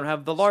 that's true. They don't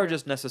have the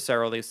largest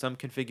necessarily. Some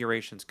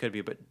configurations could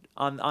be, but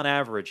on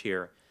average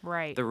here,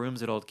 Right. the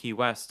rooms at Old Key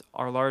West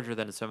are larger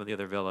than some of the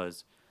other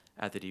villas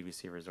at the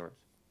DVC resorts.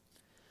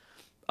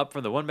 Up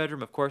from the one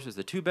bedroom, of course, is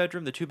the two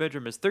bedroom. The two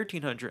bedroom is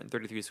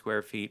 1,333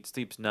 square feet,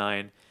 sleeps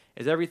 9,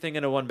 is everything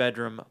in a one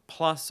bedroom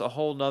plus a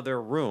whole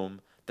nother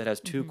room that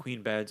has 2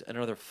 queen beds and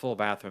another full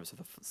bathroom, so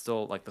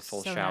still like the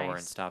full So shower nice.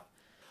 and stuff.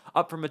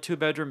 Up from a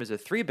 2-bedroom is a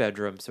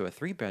 3-bedroom, so a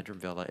 3-bedroom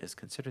villa is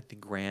considered the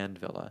grand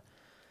villa.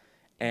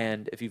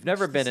 And if you've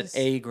never been at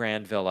a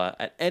grand villa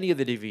at any of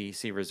the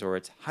DVC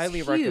resorts,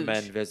 highly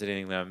recommend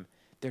visiting them.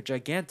 They're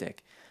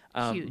gigantic.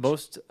 Huge.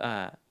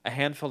 A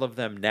handful of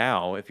them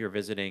now, if you're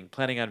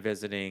planning on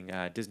visiting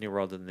Disney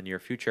World in the near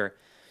future,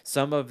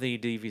 some of the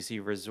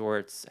DVC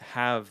resorts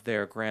have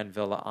their grand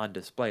villa on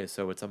display.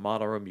 So it's a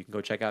model room you can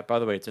go check out. By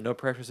the way, it's a no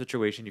pressure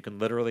situation. You can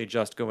literally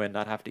just go in,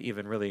 not have to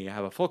even really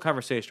have a full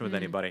conversation with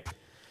anybody.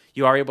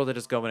 You are able to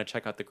just go in and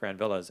check out the grand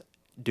villas.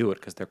 Do it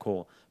because they're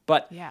cool.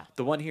 But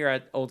the one here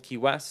at Old Key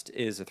West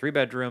is a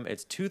 3-bedroom.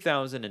 It's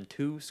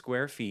 2,002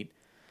 square feet.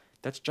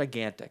 That's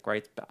gigantic,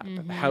 right?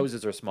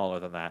 Houses are smaller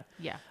than that.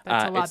 Yeah,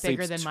 that's a lot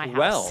bigger than my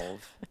house.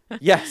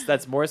 Yes,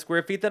 that's more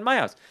square feet than my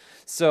house.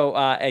 So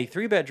a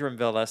 3-bedroom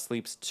villa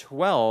sleeps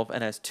 12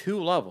 and has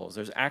 2 levels.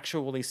 There's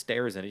actually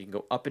stairs in it. You can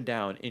go up and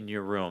down in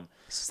your room.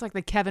 It's just like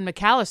the Kevin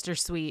McAllister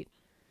suite.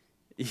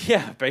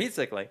 Yeah,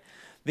 basically.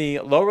 The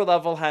lower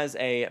level has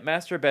a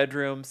master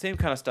bedroom, same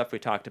kind of stuff we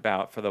talked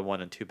about for the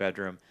 1 and 2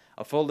 bedroom.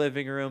 A full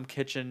living room,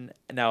 kitchen.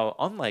 Now,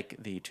 unlike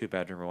the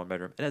 2-bedroom or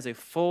 1-bedroom, it has a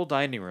full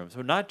dining room.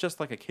 So not just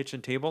like a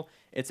kitchen table,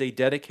 it's a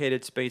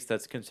dedicated space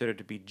that's considered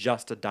to be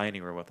just a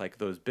dining room with like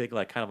those big,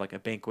 like kind of like a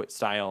banquet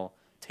style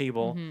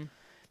table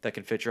that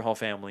can fit your whole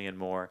family and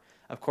more.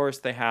 Of course,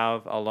 they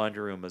have a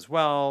laundry room as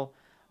well,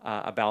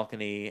 a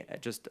balcony,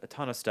 just a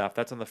ton of stuff.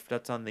 That's on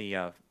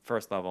the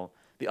first level.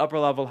 The upper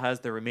level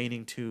has the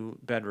remaining 2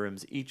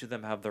 bedrooms. Each of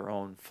them have their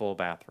own full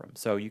bathroom.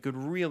 So you could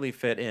really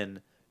fit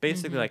in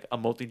basically like a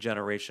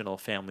multi-generational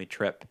family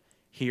trip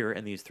here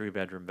in these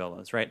 3-bedroom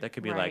villas, right? That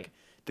could be like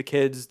the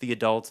kids, the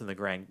adults, and the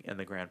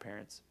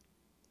grandparents.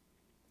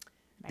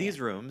 Man. These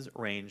rooms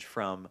range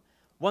from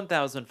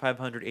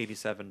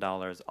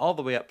 $1,587 all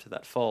the way up to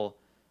that full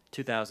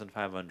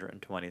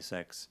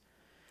 $2,526,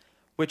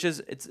 which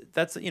is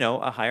that's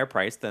a higher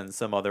price than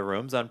some other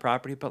rooms on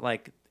property, but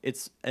like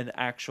it's an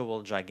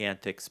actual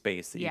gigantic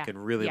space that you can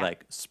really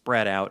like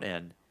spread out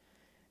in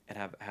and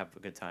have a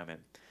good time in.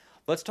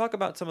 Let's talk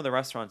about some of the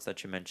restaurants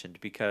that you mentioned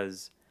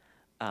because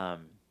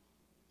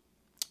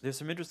there's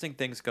some interesting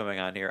things going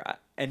on here.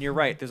 And you're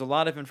right, there's a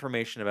lot of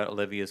information about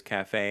Olivia's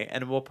Cafe,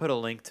 and we'll put a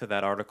link to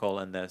that article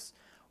in this.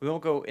 We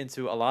won't go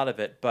into a lot of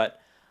it,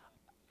 but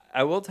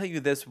I will tell you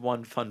this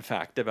one fun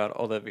fact about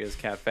Olivia's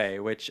Cafe,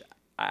 which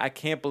I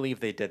can't believe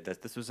they did this.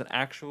 This was an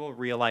actual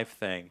real-life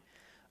thing.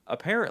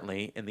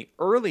 Apparently, in the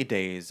early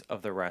days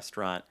of the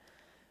restaurant,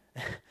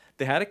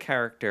 they had a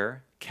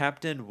character,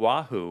 Captain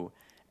Wahoo,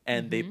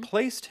 and they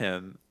placed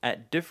him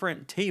at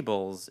different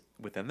tables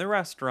within the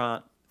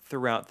restaurant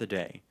throughout the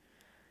day.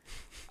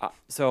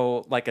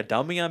 So, like a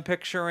dummy I'm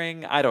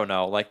picturing, I don't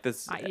know, like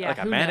this, like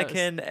a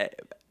mannequin,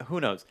 who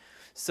knows?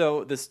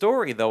 So the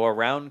story, though,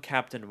 around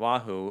Captain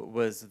Wahoo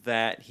was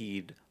that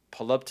he'd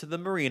pull up to the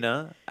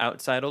marina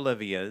outside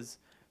Olivia's,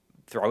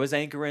 throw his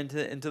anchor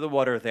into the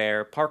water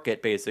there, park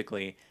it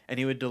basically, and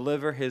he would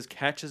deliver his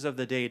catches of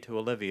the day to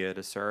Olivia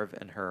to serve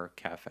in her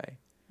cafe.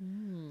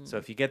 So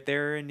if you get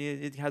there and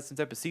it has some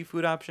type of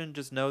seafood option,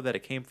 just know that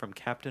it came from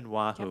Captain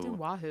Wahoo. Captain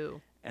Wahoo.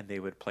 And they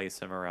would place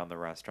him around the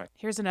restaurant.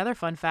 Here's another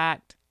fun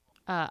fact.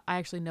 I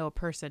actually know a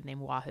person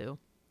named Wahoo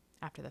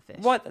after the fish.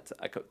 What?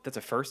 That's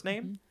a first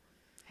name? Mm-hmm.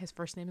 His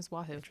first name is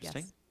Wahoo.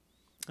 Interesting. Yes.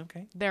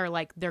 Okay.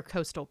 They're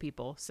coastal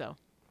people, so.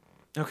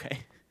 Okay.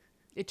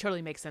 It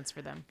totally makes sense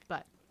for them,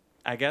 but.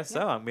 I guess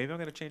so. Maybe I'm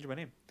going to change my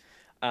name.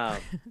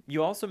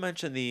 You also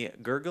mentioned the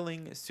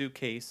Gurgling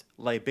Suitcase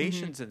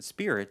Libations and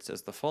Spirits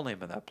as the full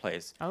name of that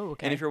place. Oh,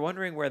 okay. And if you're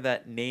wondering where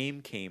that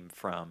name came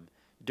from,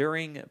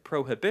 during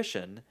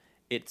Prohibition,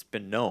 it's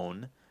been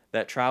known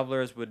that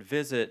travelers would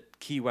visit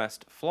Key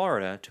West,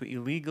 Florida to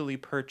illegally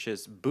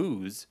purchase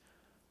booze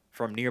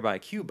from nearby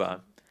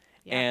Cuba,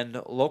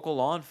 and local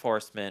law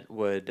enforcement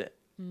would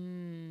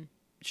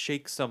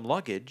shake some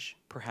luggage,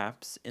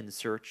 perhaps in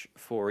search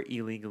for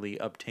illegally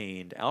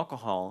obtained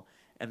alcohol,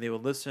 and they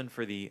would listen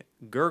for the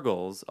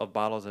gurgles of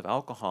bottles of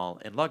alcohol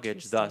in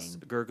luggage, thus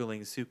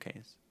Gurgling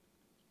Suitcase.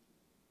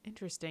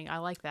 Interesting. I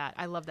like that.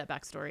 I love that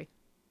backstory.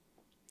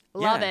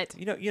 Love it.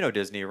 You know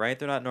Disney, right?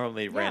 They're not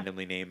normally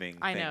randomly naming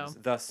things. I know.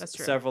 Thus, That's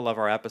true. several of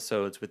our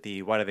episodes with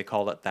the why do they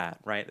call it that,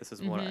 right? This is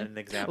an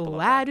example of that.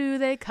 Why do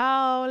they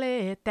call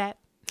it that?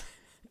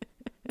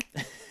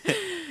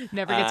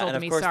 Never gets old to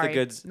me.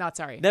 Sorry. Not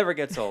sorry. Never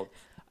gets old.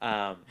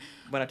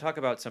 When I talk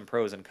about some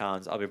pros and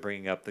cons, I'll be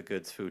bringing up the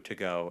Goods Food to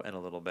Go in a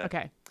little bit.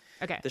 Okay.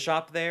 The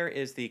shop there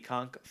is the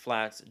Conch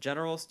Flats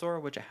General Store,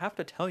 which I have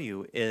to tell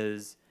you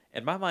is,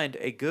 in my mind,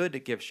 a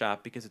good gift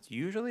shop because it's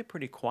usually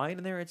pretty quiet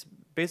in there. It's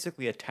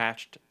basically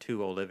attached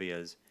to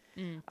Olivia's.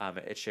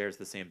 It shares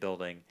the same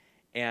building.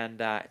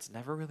 And it's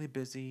never really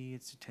busy.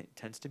 It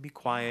tends to be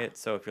quiet.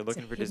 So if you're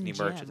looking for Disney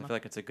merch, I feel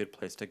like it's a good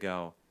place to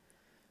go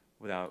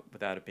without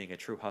it being a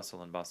true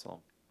hustle and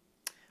bustle.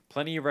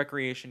 Plenty of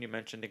recreation. You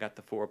mentioned you got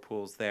the 4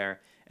 pools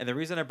there. And the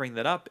reason I bring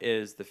that up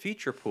is the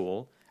feature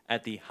pool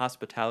at the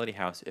Hospitality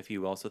House, if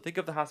you will. So think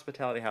of the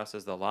Hospitality House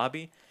as the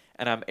lobby.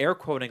 And I'm air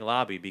quoting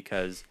lobby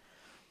because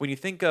when you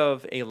think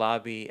of a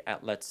lobby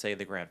at, let's say,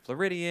 the Grand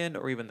Floridian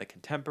or even the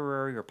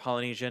Contemporary or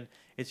Polynesian,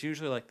 it's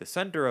usually like the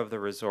center of the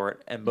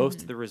resort, and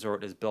most of the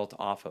resort is built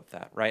off of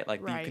that, right? Like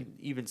you can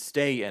even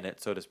stay in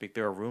it, so to speak.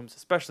 There are rooms,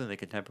 especially in the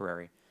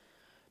Contemporary.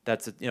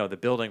 That's, the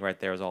building right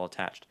there is all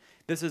attached.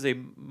 This is a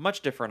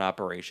much different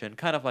operation,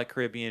 kind of like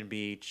Caribbean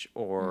Beach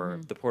or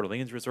the Port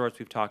Orleans resorts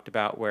we've talked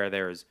about, where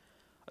there's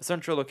a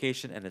central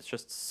location and it's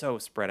just so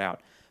spread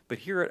out. But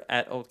here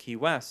at Old Key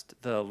West,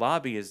 the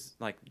lobby is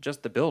like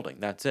just the building.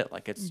 That's it.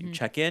 Like it's you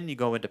check in, you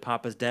go into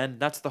Papa's Den.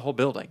 That's the whole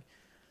building.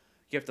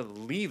 You have to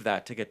leave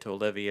that to get to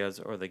Olivia's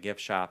or the gift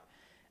shop,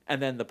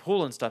 and then the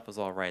pool and stuff is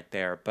all right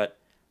there. But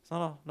it's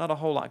not a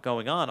whole lot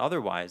going on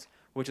otherwise,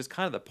 which is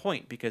kind of the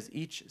point because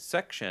each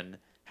section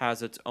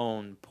has its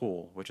own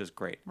pool, which is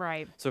great.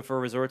 Right. So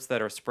for resorts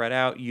that are spread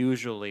out,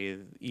 usually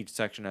each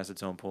section has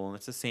its own pool, and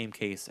it's the same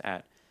case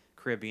at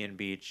Caribbean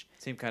Beach.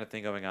 Same kind of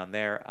thing going on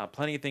there.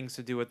 Plenty of things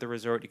to do at the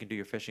resort. You can do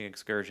your fishing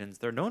excursions.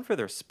 They're known for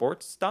their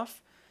sports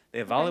stuff. They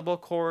have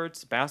volleyball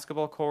courts,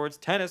 basketball courts,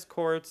 tennis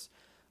courts,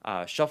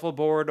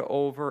 shuffleboard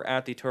over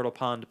at the Turtle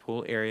Pond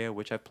pool area,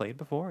 which I've played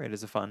before. It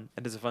is a fun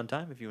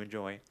time if you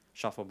enjoy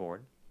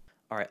shuffleboard.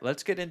 All right,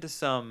 let's get into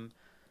some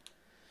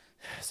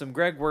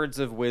Greg words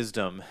of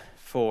wisdom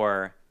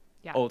for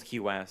Old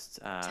Key West.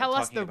 Tell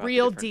us the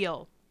real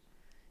deal.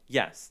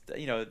 Yes,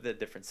 the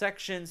different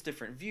sections,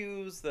 different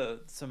views,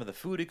 some of the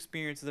food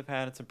experiences I've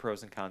had, and some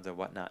pros and cons and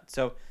whatnot.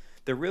 So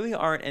there really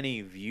aren't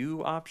any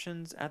view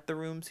options at the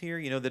rooms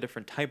here. The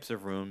different types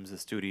of rooms, the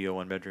studio,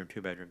 1 bedroom,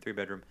 2 bedroom, 3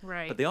 bedroom.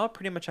 Right. But they all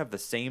pretty much have the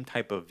same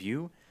type of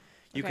view.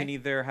 You can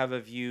either have a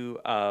view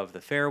of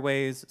the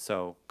fairways,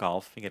 so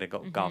golf, you get a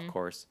golf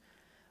course,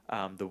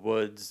 the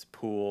woods,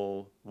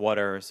 pool,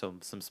 water, so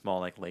some small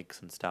like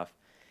lakes and stuff.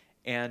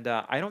 And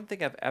I don't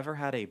think I've ever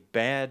had a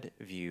bad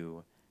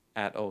view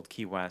at Old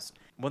Key West.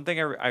 One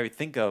thing I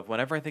think of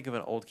whenever I think of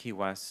an Old Key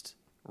West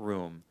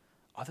room,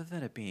 other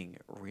than it being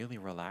really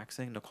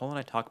relaxing, Nicole and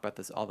I talk about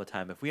this all the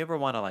time. If we ever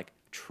want to like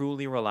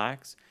truly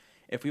relax,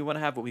 if we want to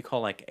have what we call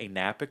like a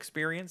nap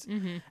experience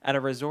at a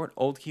resort,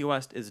 Old Key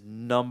West is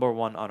number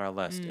 1 on our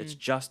list. It's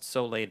just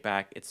so laid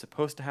back. It's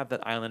supposed to have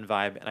that island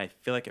vibe, and I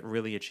feel like it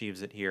really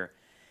achieves it here.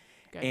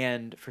 Good.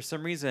 And for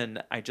some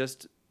reason, I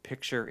just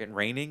picture it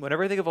raining.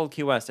 Whenever I think of Old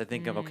Key West, I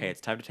think of, okay,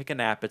 it's time to take a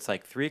nap. It's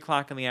like 3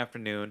 o'clock in the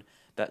afternoon.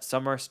 That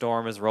summer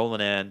storm is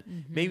rolling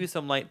in. Maybe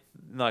some light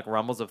like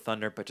rumbles of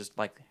thunder, but just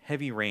like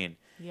heavy rain.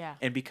 Yeah.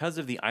 And because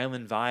of the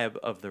island vibe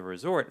of the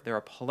resort, there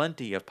are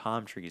plenty of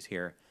palm trees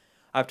here.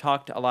 I've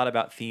talked a lot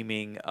about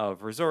theming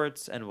of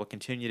resorts, and we'll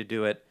continue to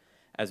do it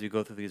as we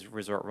go through these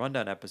resort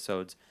rundown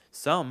episodes.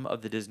 Some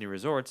of the Disney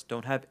resorts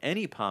don't have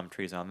any palm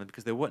trees on them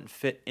because they wouldn't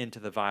fit into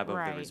the vibe of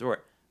the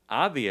resort.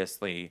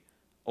 Obviously,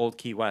 Old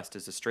Key West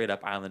is a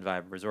straight-up island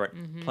vibe resort.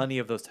 Plenty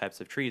of those types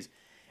of trees.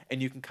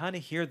 And you can kind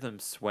of hear them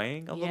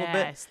swaying a little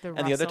bit.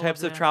 And the other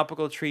types of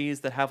tropical trees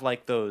that have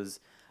like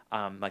those,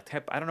 I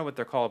don't know what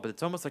they're called, but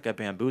it's almost like a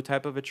bamboo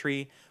type of a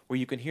tree where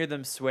you can hear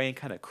them sway and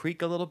kind of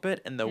creak a little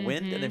bit in the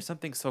wind. And there's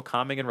something so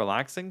calming and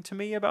relaxing to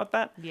me about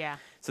that. Yeah.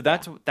 So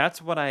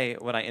that's what I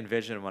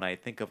envision when I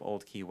think of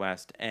Old Key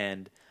West.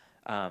 And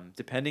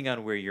depending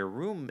on where your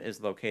room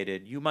is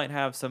located, you might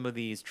have some of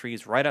these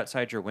trees right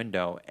outside your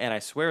window. And I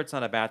swear it's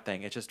not a bad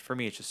thing. It's just, for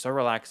me, it's just so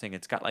relaxing.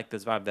 It's got like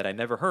this vibe that I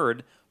never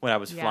heard when I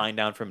was flying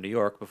down from New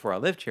York before I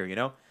lived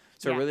here,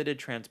 So it really did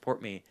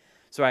transport me.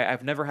 So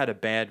I've never had a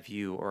bad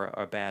view or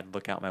a bad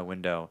look out my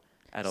window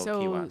at Old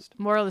Key West.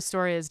 Moral of the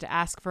story is to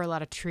ask for a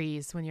lot of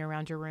trees when you're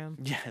around your room.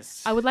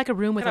 Yes. I would like a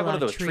room with a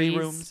lot of trees. Tree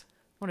rooms.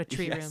 I want a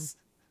tree room.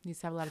 Needs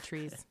to have a lot of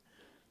trees.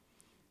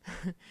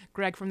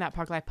 Greg from That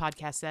Park Life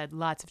podcast said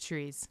lots of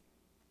trees.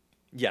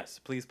 Yes,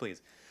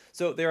 please.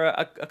 So there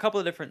are a couple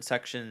of different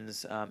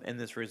sections in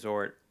this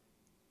resort,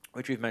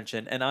 which we've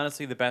mentioned. And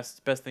honestly, the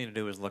best thing to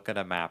do is look at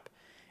a map.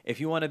 If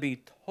you want to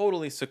be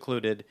totally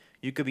secluded,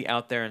 you could be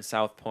out there in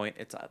South Point.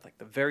 It's at like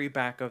the very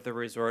back of the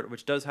resort,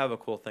 which does have a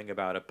cool thing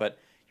about it. But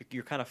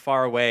you're kind of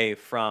far away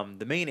from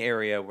the main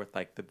area with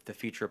like the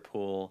feature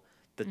pool,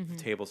 the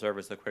table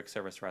service, the quick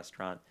service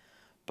restaurant.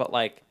 But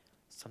like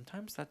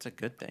sometimes that's a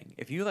good thing.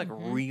 If you like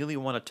really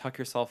want to tuck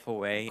yourself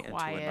away into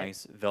a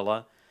nice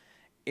villa,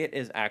 it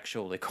is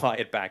actually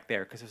quiet back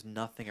there because there's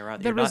nothing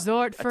around. The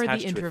resort for the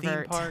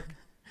introvert.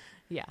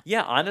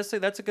 Yeah, honestly,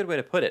 that's a good way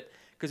to put it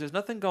because there's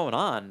nothing going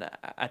on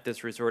at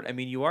this resort. I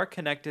mean, you are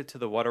connected to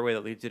the waterway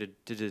that leads you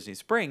to Disney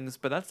Springs,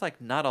 but that's like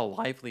not a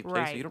lively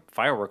place. Right.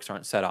 Fireworks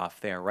aren't set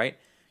off there, right?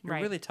 You're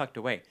really tucked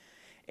away.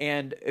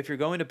 And if you're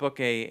going to book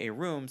a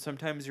room,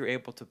 sometimes you're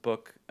able to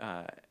book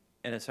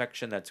in a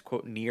section that's,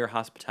 quote, near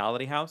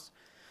Hospitality House.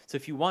 So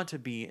if you want to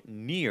be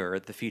near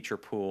the feature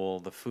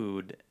pool, the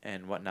food,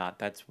 and whatnot,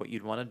 that's what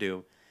you'd want to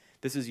do.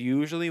 This is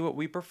usually what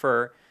we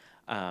prefer.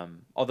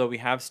 Although we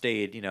have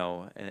stayed,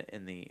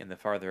 in the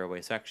farther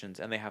away sections,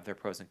 and they have their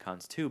pros and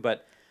cons too.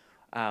 But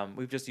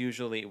we've just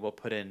usually will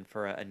put in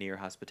for a near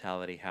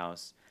hospitality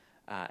house.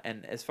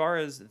 And as far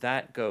as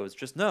that goes,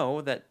 just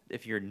know that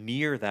if you're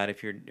near that,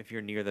 if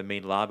you're near the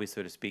main lobby,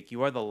 so to speak,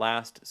 you are the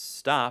last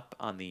stop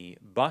on the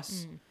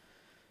bus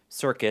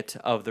circuit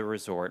of the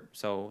resort.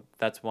 So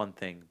that's one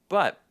thing.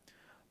 But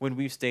when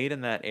we've stayed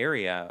in that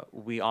area,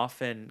 we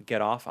often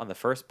get off on the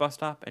first bus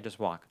stop and just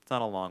walk. It's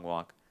not a long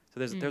walk. So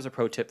there's a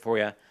pro tip for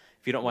you.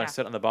 If you don't want to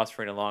sit on the bus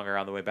for any longer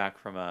on the way back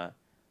from a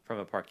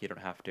park, you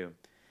don't have to.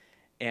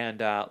 And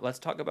let's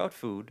talk about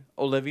food.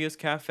 Olivia's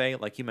Cafe,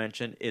 like you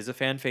mentioned, is a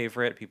fan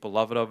favorite. People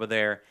love it over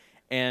there.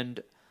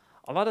 And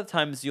a lot of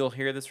times you'll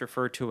hear this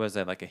referred to as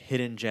a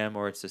hidden gem,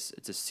 or it's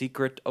a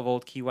secret of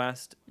Old Key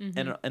West,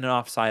 and an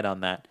offside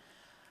on that.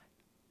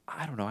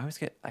 I don't know. I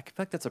feel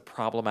like that's a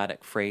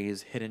problematic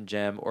phrase, hidden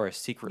gem or a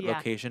secret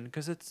location,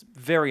 because it's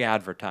very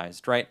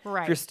advertised, right?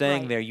 Right. If you're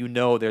staying there,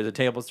 there's a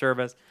table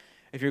service.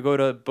 If you go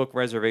to book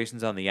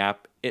reservations on the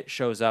app, it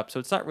shows up. So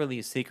it's not really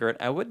a secret.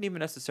 I wouldn't even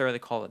necessarily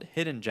call it a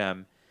hidden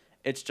gem.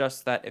 It's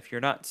just that if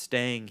you're not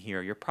staying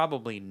here, you're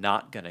probably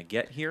not going to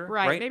get here.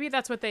 Right. Maybe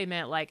that's what they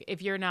meant. Like,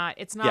 if you're not,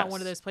 it's not one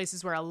of those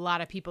places where a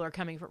lot of people are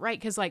coming from, right?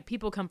 Because,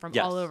 people come from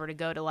all over to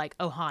go to,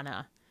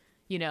 Ohana.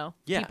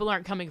 People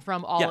aren't coming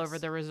from all over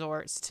the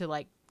resorts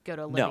to go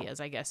to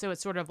Olivia's, I guess. So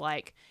it's sort of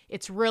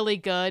it's really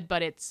good,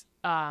 but it's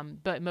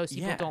but most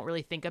people don't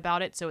really think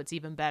about it, so it's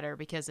even better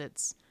because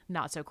it's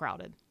not so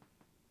crowded.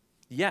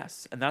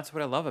 Yes, and that's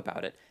what I love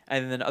about it.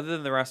 And then other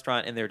than the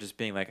restaurant and they're just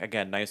being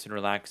again, nice and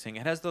relaxing,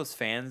 it has those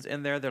fans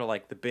in there that are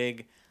the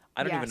big,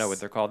 I don't even know what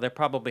they're called. They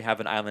probably have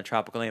an Island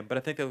Tropical name, but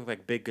I think they look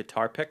like big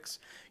guitar picks.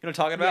 You know what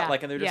I'm talking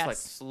about? And they're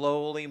just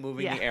slowly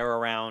moving the air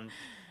around,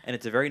 and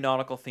it's a very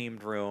nautical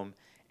themed room.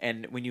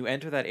 And when you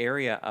enter that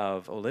area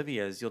of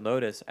Olivia's, you'll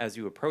notice as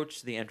you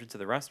approach the entrance of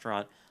the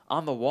restaurant,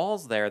 on the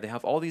walls there, they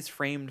have all these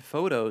framed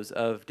photos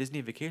of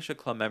Disney Vacation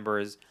Club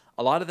members,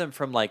 a lot of them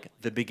from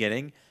the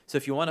beginning. So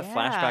if you want a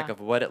flashback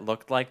of what it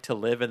looked like to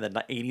live in the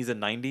 80s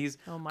and 90s,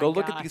 go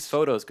look at these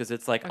photos, because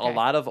it's a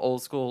lot of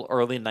old school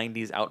early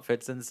 90s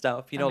outfits and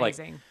stuff.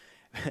 Amazing.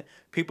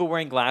 People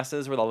wearing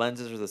glasses where the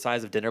lenses are the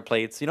size of dinner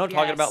plates. You know what I'm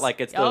talking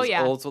about? It's those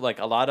old school,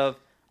 a lot of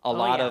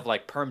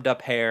permed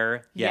up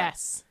hair. Yeah.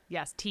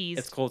 Yes, teased.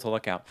 It's cool to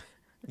look at.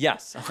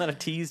 Yes, a lot of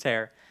teased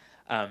hair.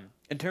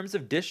 In terms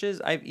of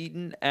dishes I've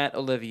eaten at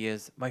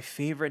Olivia's, my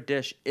favorite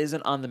dish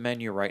isn't on the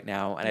menu right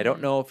now, and I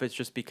don't know if it's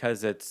just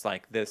because it's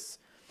this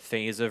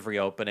phase of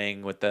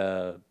reopening with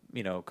the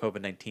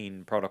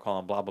COVID-19 protocol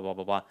and blah blah blah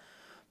blah blah.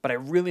 But I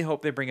really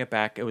hope they bring it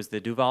back. It was the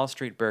Duval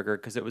Street Burger,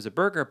 because it was a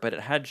burger, but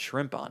it had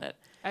shrimp on it.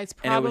 It's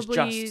probably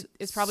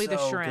the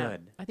so shrimp.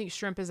 good. I think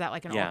shrimp is at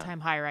an all-time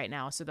high right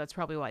now, so that's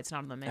probably why it's not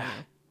on the menu.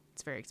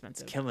 It's very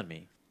expensive. It's killing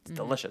me. It's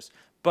delicious.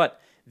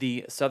 But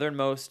the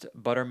southernmost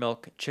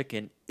buttermilk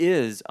chicken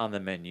is on the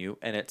menu,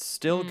 and it's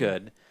still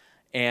good.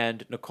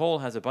 And Nicole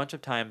has a bunch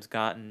of times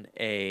gotten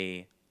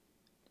a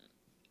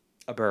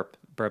burp.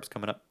 Burp's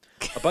coming up.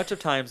 A bunch of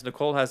times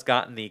Nicole has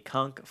gotten the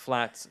Conch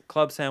Flats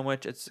club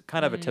sandwich. It's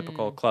kind of a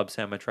typical club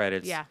sandwich, right?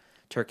 It's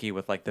turkey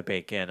with the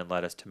bacon and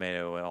lettuce,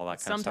 tomato, and all that kind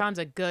of stuff. Sometimes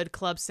a good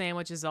club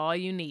sandwich is all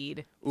you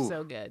need. Ooh,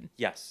 so good.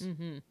 Yes.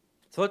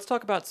 So let's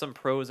talk about some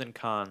pros and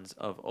cons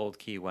of Old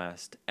Key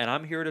West. And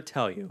I'm here to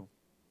tell you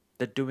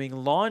that doing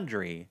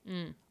laundry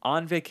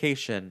on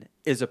vacation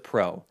is a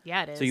pro.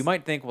 Yeah, it is. So you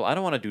might think, well, I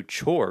don't want to do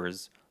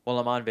chores while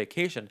I'm on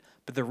vacation.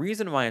 But the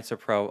reason why it's a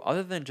pro,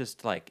 other than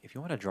just if you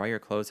want to dry your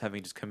clothes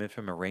having just come in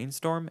from a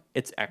rainstorm,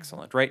 it's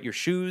excellent, right? Your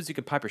shoes, you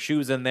can pop your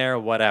shoes in there,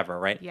 whatever,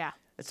 right? Yeah.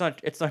 It's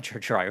not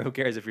your dryer. Who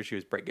cares if your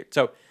shoes break it?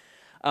 So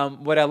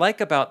what I like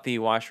about the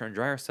washer and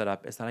dryer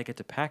setup is that I get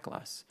to pack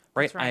less,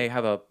 right? That's right.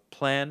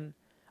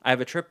 I have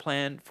a trip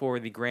planned for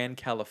the Grand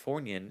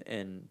Californian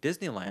in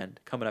Disneyland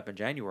coming up in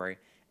January.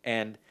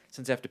 And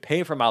since I have to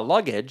pay for my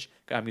luggage,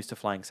 I'm used to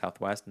flying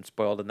Southwest and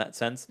spoiled in that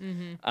sense.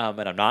 And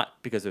I'm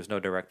not, because there's no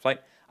direct flight.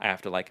 I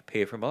have to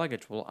pay for my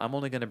luggage. Well, I'm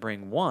only going to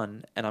bring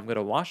one, and I'm going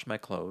to wash my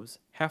clothes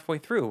halfway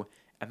through.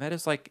 And that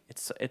is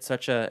it's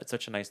such a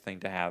nice thing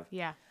to have.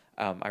 Yeah.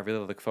 I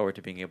really look forward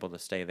to being able to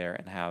stay there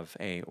and have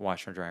a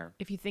washer and dryer.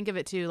 If you think of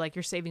it too,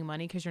 you're saving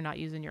money because you're not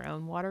using your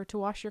own water to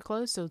wash your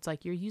clothes. So it's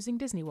you're using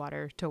Disney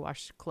water to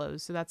wash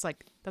clothes. So that's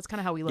that's kind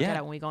of how we look at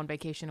it when we go on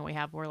vacation,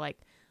 and we're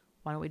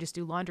why don't we just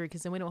do laundry?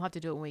 Because then we don't have to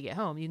do it when we get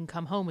home. You can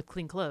come home with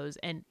clean clothes,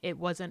 and it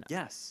wasn't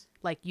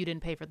you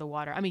didn't pay for the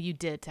water. I mean, you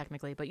did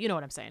technically, but you know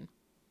what I'm saying.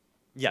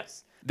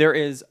 Yes. There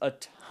is a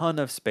ton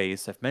of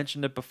space. I've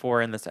mentioned it before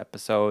in this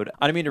episode.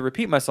 I don't mean to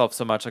repeat myself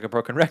so much like a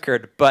broken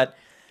record, but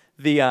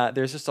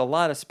there's just a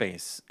lot of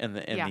space in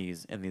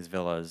these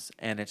villas,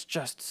 and it's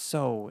just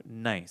so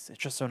nice. It's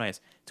just so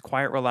nice. It's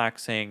quiet,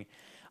 relaxing.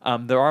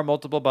 There are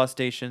multiple bus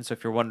stations, so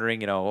if you're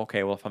wondering,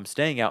 okay, well, if I'm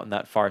staying out in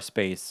that far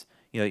space,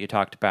 that you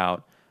talked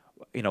about,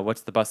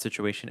 what's the bus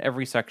situation?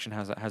 Every section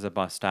has a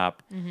bus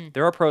stop.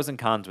 There are pros and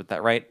cons with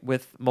that, right?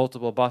 With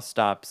multiple bus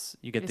stops,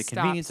 you get the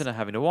convenience of not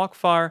having to walk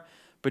far,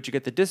 but you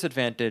get the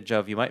disadvantage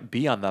of you might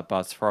be on that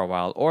bus for a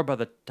while, or by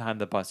the time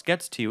the bus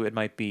gets to you, it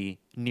might be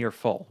near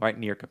full, right,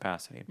 near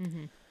capacity.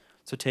 Mm-hmm.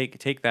 So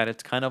take that.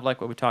 It's kind of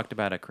like what we talked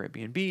about at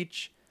Caribbean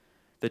Beach.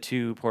 The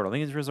 2 Port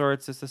Orleans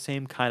resorts, it's the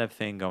same kind of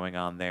thing going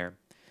on there.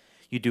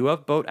 You do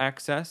have boat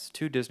access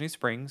to Disney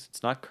Springs.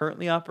 It's not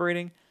currently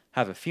operating.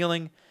 Have a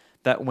feeling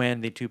that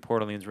when the 2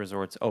 Port Orleans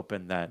resorts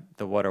open, that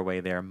the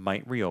waterway there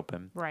might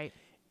reopen. Right.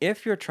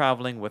 If you're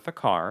traveling with a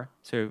car,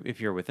 so if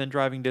you're within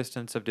driving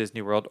distance of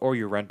Disney World or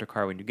you rent a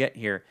car when you get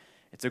here,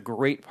 it's a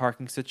great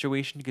parking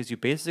situation because you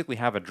basically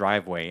have a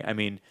driveway. I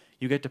mean,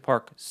 you get to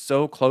park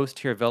so close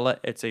to your villa,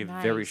 it's a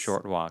very Nice.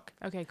 short walk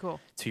Okay, cool.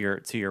 to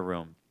your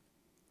room.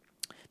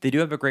 They do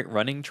have a great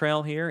running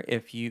trail here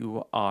if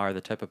you are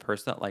the type of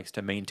person that likes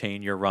to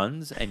maintain your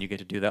runs, and you get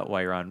to do that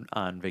while you're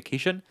on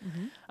vacation.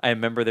 Mm-hmm. I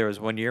remember there was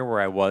one year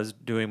where I was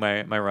doing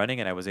my running,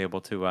 and I was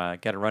able to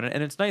get a run.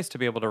 And it's nice to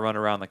be able to run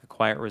around like a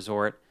quiet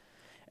resort,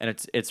 and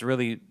it's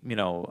really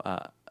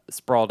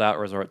sprawled out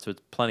resort, so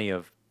it's plenty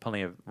of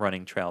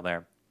running trail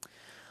there.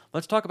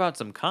 Let's talk about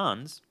some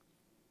cons.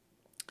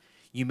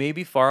 You may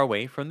be far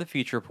away from the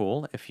feature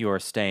pool if you are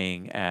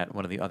staying at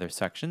one of the other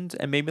sections,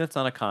 and maybe that's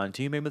not a con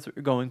to you. Maybe that's what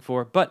you're going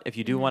for. But if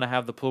you do want to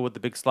have the pool with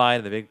the big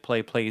slide, the big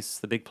play place,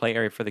 the big play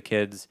area for the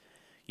kids,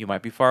 you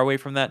might be far away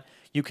from that.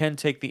 You can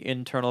take the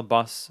internal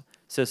bus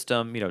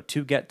system,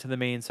 to get to the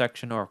main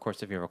section, or of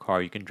course, if you have a car,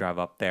 you can drive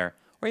up there,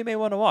 or you may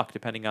want to walk,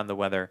 depending on the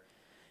weather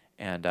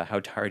and how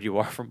tired you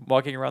are from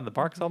walking around the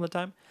parks all the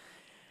time.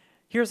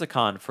 Here's a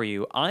con for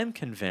you. I'm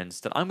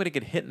convinced that I'm going to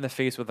get hit in the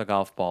face with a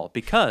golf ball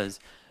because,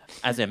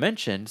 as I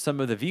mentioned,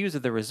 some of the views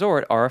of the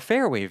resort are a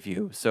fairway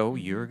view, so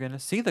you're going to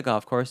see the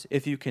golf course.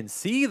 If you can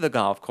see the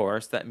golf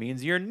course, that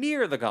means you're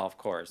near the golf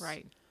course.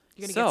 Right.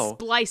 You're going to get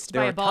spliced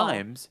by a ball.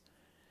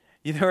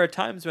 There are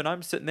times when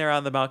I'm sitting there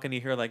on the balcony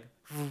here like,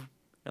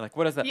 you're like,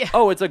 what is that? Yeah.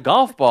 Oh, it's a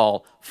golf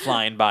ball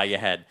flying by your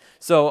head.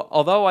 So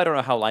although I don't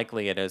know how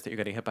likely it is that you're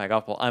getting hit by a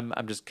golf ball, I'm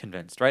just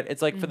convinced, right?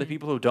 It's like for the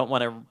people who don't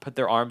want to put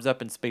their arms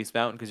up in Space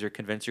Mountain because you're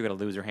convinced you're going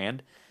to lose your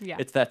hand. Yeah.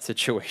 It's that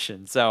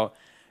situation. So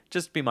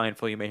just be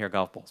mindful. You may hear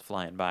golf balls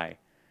flying by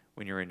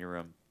when you're in your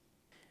room.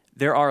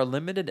 There are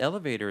limited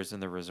elevators in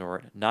the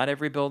resort. Not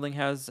every building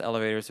has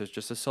elevators. There's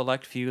just a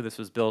select few. This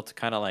was built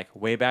kind of like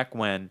way back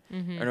when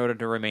in order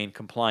to remain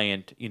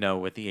compliant,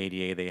 with the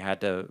ADA. They had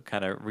to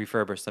kind of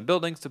refurbish some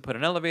buildings to put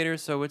in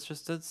elevators, so it's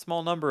just a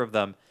small number of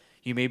them.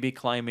 You may be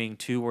climbing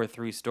 2 or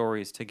 3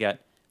 stories to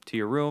get to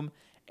your room,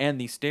 and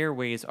the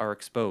stairways are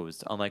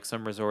exposed, unlike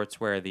some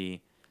resorts where the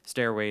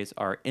stairways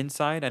are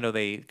inside. I know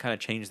they kind of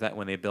changed that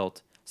when they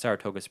built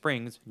Saratoga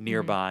Springs,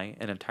 nearby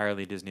an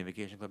entirely Disney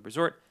Vacation Club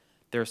resort.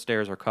 Their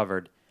stairs are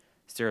covered.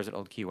 Stairs at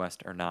Old Key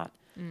West are not.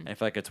 And I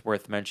feel like it's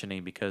worth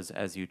mentioning because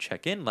as you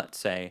check in, let's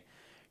say,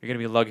 you're going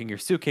to be lugging your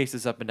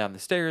suitcases up and down the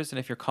stairs, and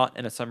if you're caught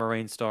in a summer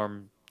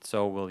rainstorm,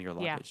 so will your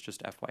luggage,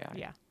 just FYI.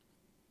 Yeah.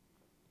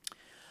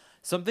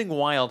 Something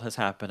wild has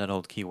happened at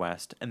Old Key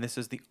West, and this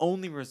is the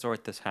only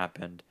resort this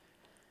happened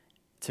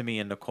to me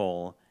and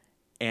Nicole.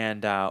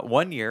 And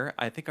one year,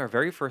 I think our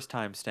very first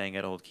time staying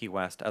at Old Key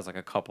West as like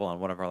a couple on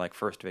one of our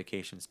first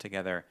vacations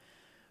together,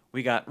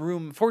 we got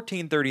room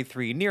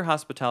 1433 near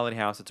Hospitality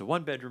House. It's a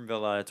 1-bedroom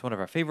villa. It's one of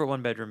our favorite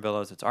 1-bedroom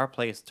villas. It's our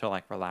place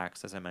to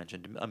relax, as I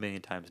mentioned a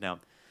million times now.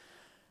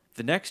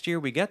 The next year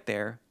we get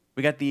there,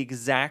 we got the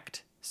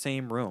exact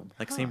same room,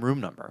 same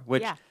room number,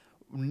 which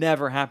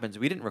never happens.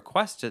 We didn't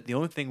request it. The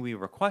only thing we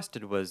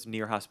requested was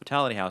near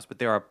Hospitality House, but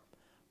there are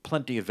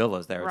plenty of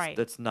villas there. Right.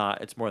 It's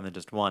more than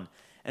just one.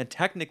 And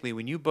technically,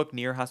 when you book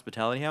near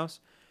Hospitality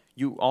House,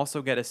 you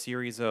also get a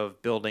series of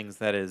buildings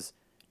that is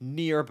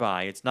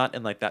nearby. It's not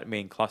in that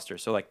main cluster.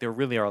 So there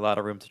really are a lot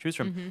of rooms to choose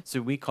from. So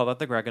we call that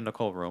the Greg and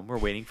Nicole room. We're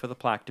waiting for the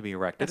plaque to be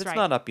erected. That's It's right.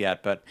 not up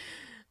yet, but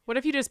What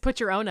if you just put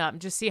your own up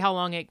and just see how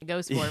long it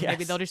goes for? Yes.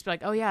 Maybe they'll just be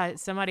like, oh yeah,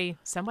 somebody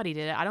did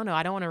it. I don't know.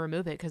 I don't want to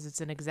remove it because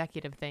it's an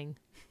executive thing.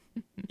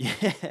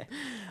 yeah,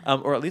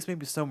 or at least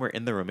maybe somewhere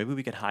in the room. Maybe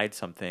we could hide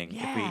something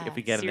if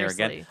we get in there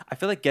again. Seriously. I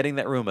feel like getting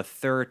that room a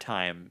third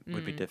time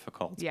would be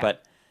difficult. Yeah.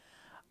 But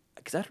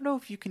because I don't know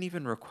if you can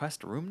even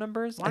request room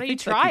numbers. Why don't I you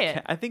think try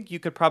it? I think you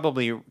could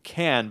probably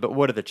but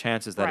what are the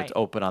chances that it's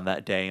Right. open on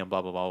that day and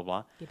blah, blah, blah,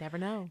 blah, blah. You never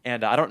know.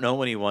 And I don't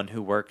know anyone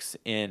who works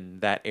in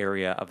that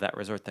area of that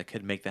resort that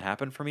could make that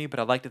happen for me, but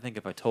I'd like to think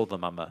if I told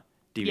them I'm a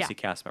DVC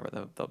cast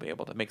member, they'll be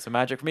able to make some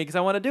magic for me because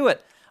I want to do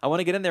it. I want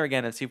to get in there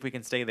again and see if we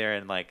can stay there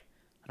and I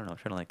don't know,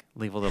 trying to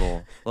leave a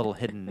little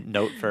hidden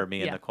note for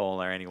me and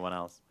Nicole or anyone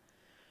else.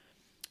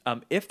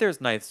 If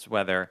there's nice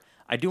weather,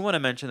 I do want to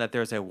mention that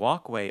there's a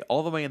walkway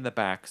all the way in the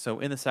back. So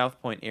in the South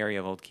Point area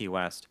of Old Key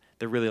West,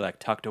 they're really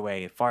tucked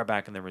away far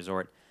back in the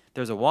resort.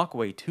 There's a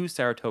walkway to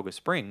Saratoga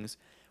Springs,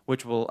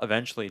 which will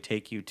eventually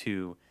take you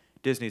to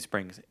Disney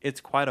Springs. It's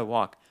quite a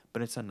walk,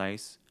 but it's a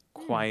nice,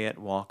 quiet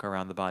walk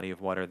around the body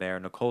of water there.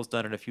 Nicole's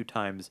done it a few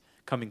times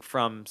coming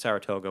from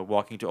Saratoga,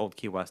 walking to Old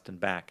Key West and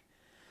back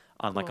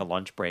on a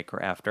lunch break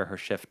or after her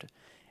shift.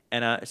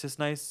 And it's this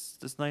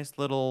nice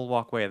little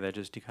walkway that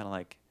just you kind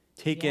of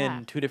take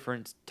in 2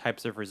 different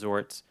types of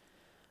resorts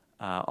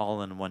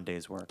all in one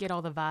day's work. Get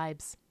all the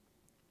vibes.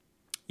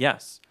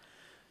 Yes.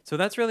 So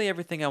that's really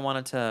everything I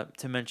wanted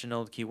to mention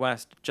Old Key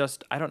West.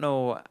 Just, I don't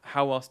know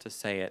how else to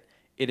say it.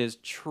 It is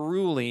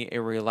truly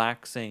a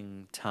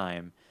relaxing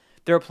time.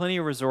 There are plenty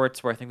of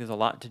resorts where I think there's a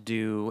lot to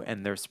do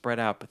and they're spread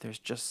out, but there's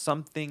just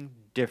something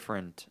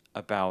different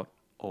about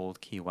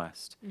Old Key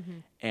West. Mm-hmm.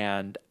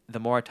 And the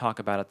more I talk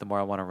about it, the more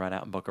I want to run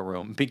out and book a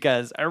room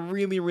because I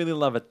really, really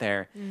love it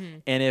there. Mm-hmm.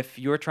 And if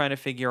you're trying to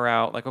figure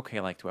out, like, okay,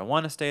 like, do I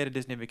want to stay at a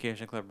Disney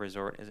Vacation Club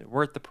resort? Is it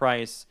worth the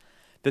price?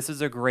 This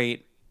is a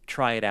great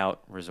try it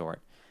out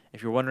resort.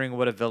 If you're wondering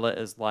what a villa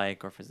is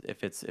like, or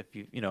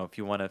if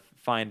you want to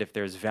find if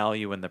there's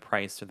value in the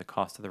price or the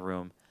cost of the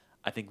room,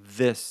 I think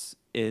this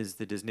is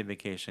the Disney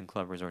Vacation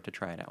Club resort to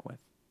try it out with.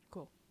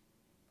 Cool.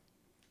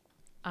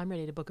 I'm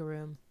ready to book a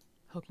room.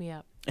 Hook me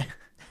up.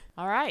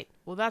 All right.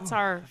 Well, that's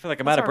I feel like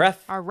I'm out of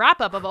breath. Our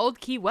wrap up of Old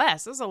Key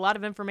West. This is a lot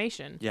of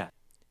information. Yeah.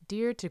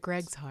 Dear to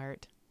Greg's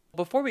heart.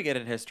 Before we get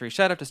into history,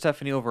 shout out to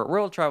Stephanie over at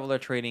World Traveler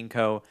Trading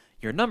Co.,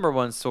 your number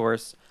one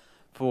source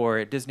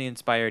for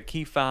Disney-inspired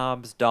key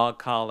fobs, dog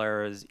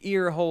collars,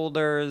 ear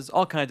holders,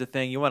 all kinds of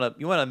things. You want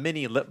a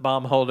mini lip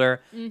balm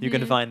holder, you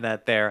can find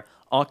that there.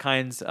 All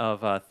kinds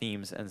of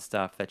themes and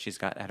stuff that she's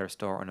got at her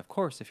store. And, of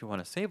course, if you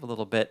want to save a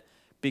little bit,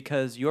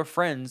 because your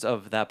friends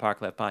of That Park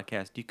Life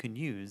podcast, you can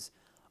use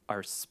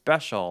our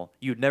special,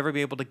 you'd never be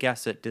able to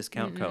guess it,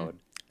 discount code.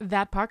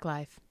 That Park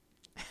Life.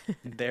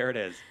 There it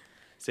is.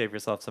 Save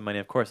yourself some money.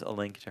 Of course, a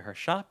link to her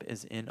shop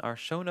is in our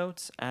show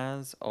notes,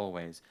 as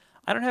always.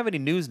 I don't have any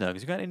news nugs.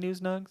 You got any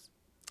news nugs?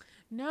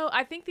 No,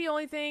 I think the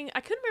only thing,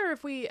 I couldn't remember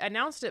if we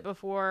announced it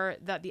before,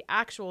 that the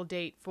actual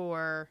date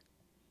for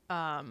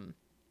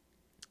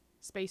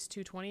Space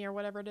 220 or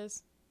whatever it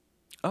is.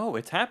 Oh,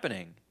 it's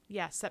happening.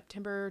 Yeah,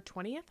 September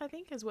 20th, I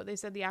think, is what they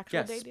said the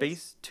actual date is. Yeah,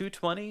 Space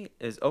 220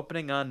 is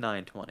opening on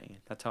 9/20.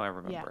 That's how I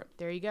remember it.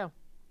 There you go.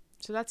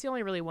 So that's the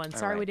only really one.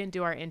 Sorry we didn't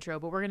do our intro,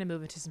 but we're going to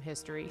move into some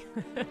history.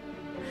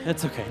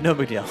 That's okay. No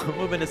big deal. We'll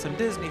move into some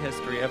Disney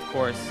history, of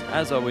course,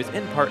 as always,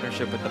 in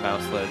partnership with the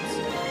Mouselids,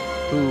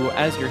 who,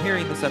 as you're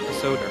hearing this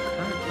episode, are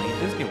currently in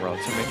Disney World.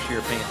 So make sure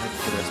you're paying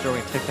attention to their story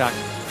on TikTok.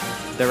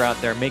 They're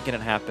out there making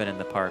it happen in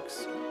the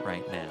parks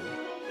right now.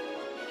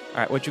 All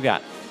right, what you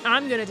got?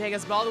 I'm going to take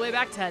us all the way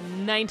back to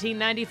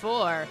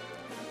 1994.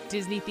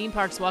 Disney theme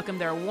parks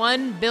welcomed their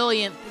 1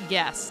 billionth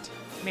guest,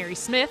 Mary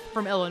Smith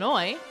from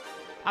Illinois.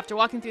 After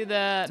walking through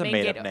the main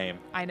gate, made-up name.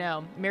 I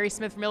know, Mary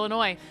Smith from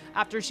Illinois.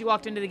 After she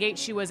walked into the gate,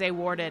 she was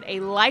awarded a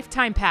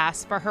lifetime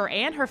pass for her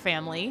and her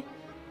family.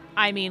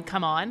 I mean,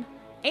 come on.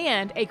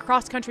 And a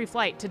cross-country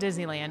flight to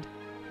Disneyland.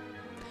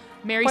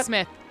 Mary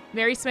Smith,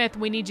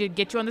 we need to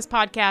get you on this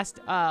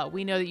podcast.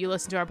 We know that you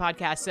listen to our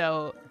podcast,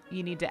 so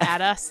you need to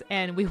add us,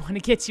 and we want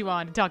to get you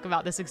on to talk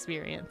about this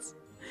experience.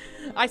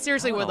 I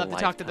seriously would love to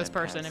talk to this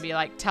person and be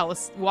like,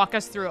 walk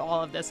us through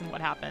all of this and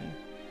what happened.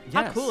 Yes.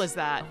 How cool is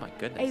that? Oh my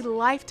goodness. A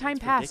lifetime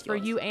pass for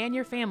you and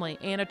your family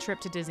and a trip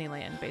to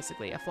Disneyland,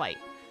 basically, a flight.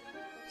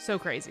 So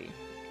crazy.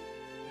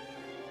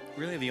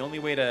 Really, the only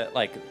way to,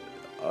 like,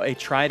 a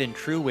tried and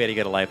true way to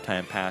get a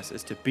lifetime pass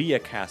is to be a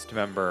cast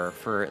member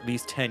for at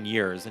least 10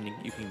 years, and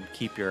you can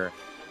keep your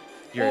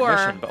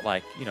admission, but,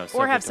 like,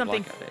 or have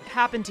something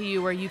happen to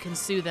you where you can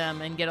sue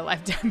them and get a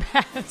lifetime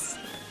pass.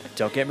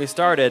 Don't get me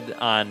started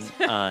on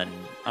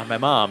my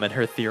mom and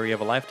her theory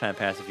of a lifetime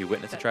pass if you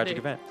witness a tragic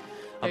event.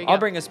 I'll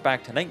bring us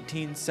back to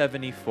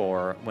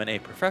 1974 when a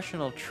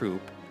professional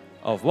troupe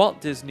of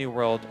Walt Disney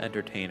World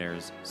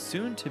entertainers,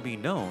 soon to be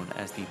known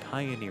as the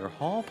Pioneer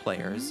Hall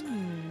Players,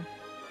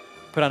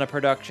 put on a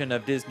production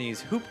of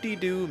Disney's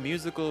Hoop-Dee-Doo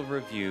Musical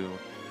Revue.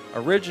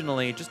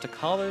 Originally just a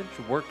college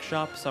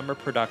workshop summer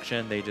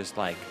production. They just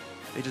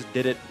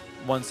did it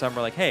one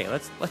summer, like, hey,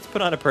 let's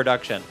put on a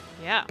production.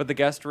 Yeah. But the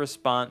guest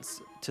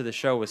response to the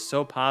show was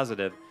so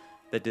positive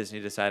that Disney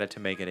decided to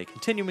make it a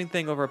continuing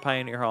thing over at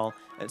Pioneer Hall.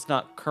 It's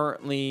not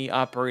currently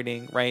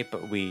operating, right?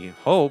 But we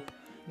hope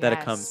that it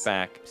comes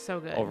back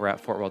over at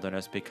Fort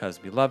Wilderness because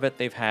we love it.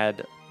 They've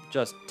had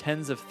just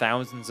tens of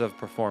thousands of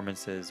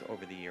performances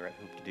over the year at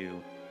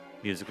Hoop-Dee-Doo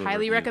Musical Revue.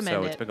 Highly recommend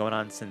it. So it's been going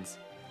on since,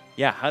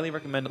 highly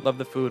recommend it. Love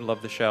the food,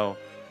 love the show.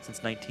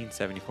 Since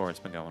 1974, it's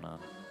been going on.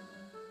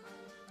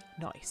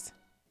 Nice.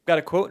 Got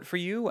a quote for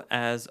you,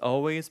 as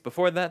always.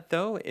 Before that,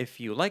 though, if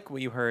you like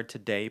what you heard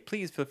today,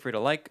 please feel free to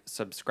like,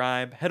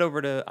 subscribe, head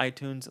over to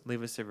iTunes,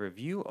 leave us a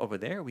review over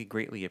there. We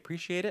greatly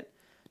appreciate it.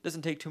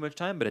 Doesn't take too much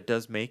time, but it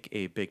does make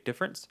a big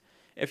difference.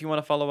 If you want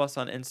to follow us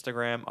on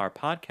Instagram, our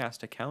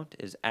podcast account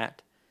is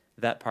at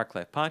That Park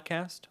Life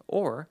Podcast,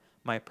 or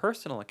my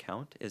personal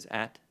account is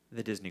at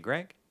The Disney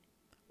Greg.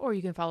 Or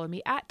you can follow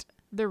me at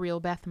The Real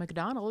Beth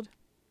McDonald.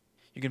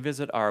 You can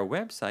visit our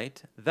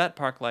website,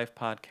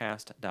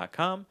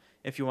 thatparklifepodcast.com.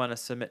 If you want to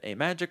submit a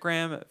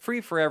Magigram,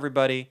 free for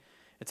everybody.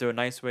 It's a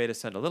nice way to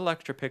send a little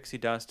extra pixie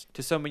dust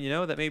to someone you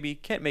know that maybe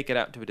can't make it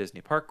out to a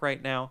Disney park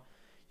right now.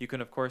 You can,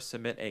 of course,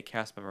 submit a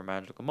cast member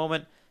magical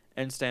moment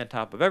and stay on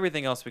top of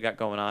everything else we got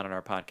going on in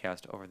our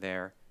podcast over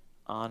there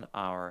on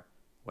our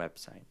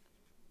website.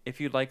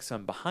 If you'd like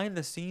some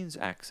behind-the-scenes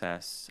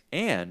access,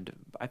 and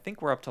I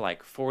think we're up to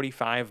like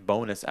 45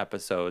 bonus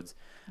episodes,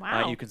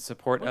 wow. You can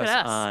support us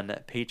on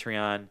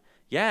Patreon.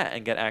 Yeah,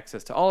 and get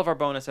access to all of our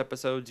bonus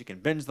episodes. You can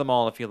binge them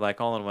all if you like,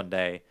 all in one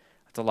day.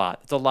 It's a lot.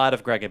 It's a lot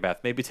of Greg and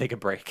Beth. Maybe take a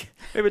break.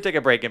 Maybe take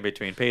a break in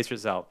between. Pace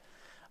yourself.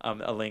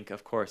 A link,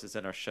 of course, is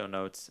in our show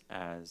notes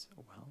as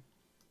well.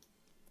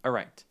 All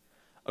right.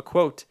 A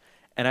quote.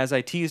 And as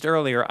I teased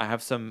earlier, I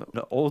have some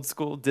old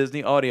school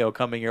Disney audio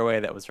coming your way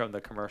that was from the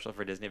commercial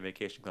for Disney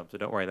Vacation Club. So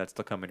don't worry, that's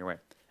still coming your way.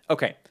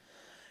 Okay.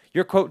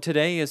 Your quote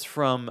today is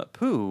from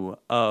Pooh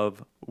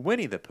of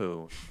Winnie the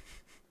Pooh,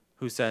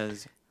 who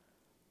says,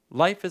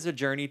 "Life is a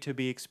journey to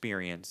be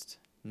experienced,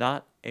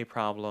 not a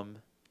problem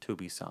to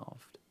be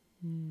solved."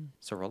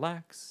 So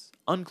relax,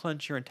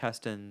 unclench your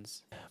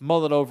intestines,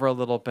 mull it over a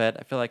little bit.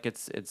 I feel like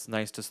it's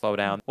nice to slow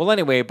down. Well,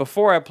 anyway,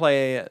 before I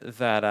play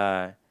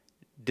that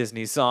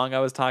Disney song I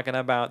was talking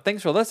about,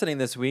 thanks for listening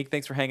this week.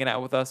 Thanks for hanging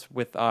out with us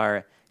with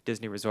our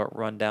Disney Resort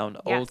Rundown,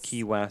 yes. Old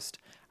Key West.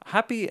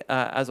 Happy,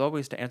 as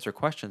always, to answer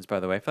questions, by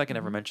the way. I feel like I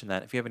never mentioned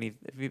that.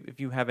 If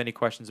you have any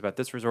questions about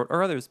this resort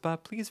or others,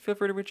 please feel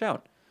free to reach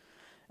out.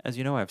 As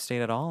you know, I've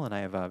stayed at all, and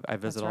I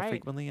visit all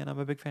frequently, and I'm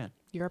a big fan.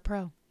 You're a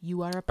pro.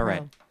 You are a pro.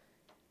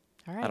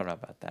 All right. I don't know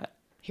about that.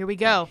 Here we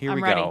go. Here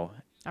we go.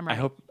 I'm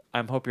ready.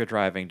 I hope you're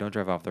driving. Don't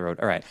drive off the road.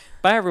 All right.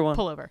 Bye, everyone.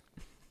 Pull over.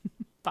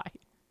 Bye.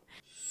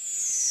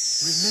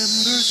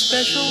 Remember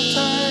special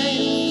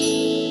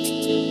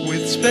times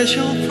with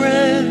special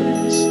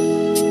friends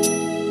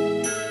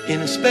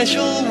in a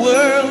special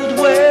world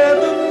where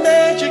the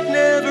magic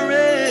never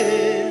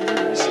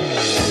ends.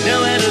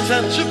 Now at a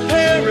touch of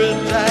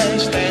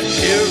paradise that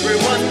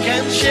everyone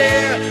can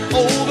share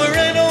over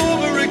and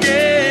over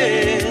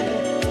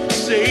again.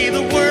 Say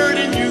the word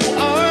and you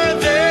are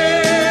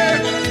there.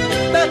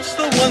 That's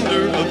the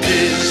wonder of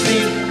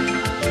Disney,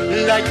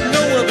 like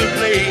no other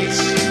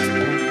place.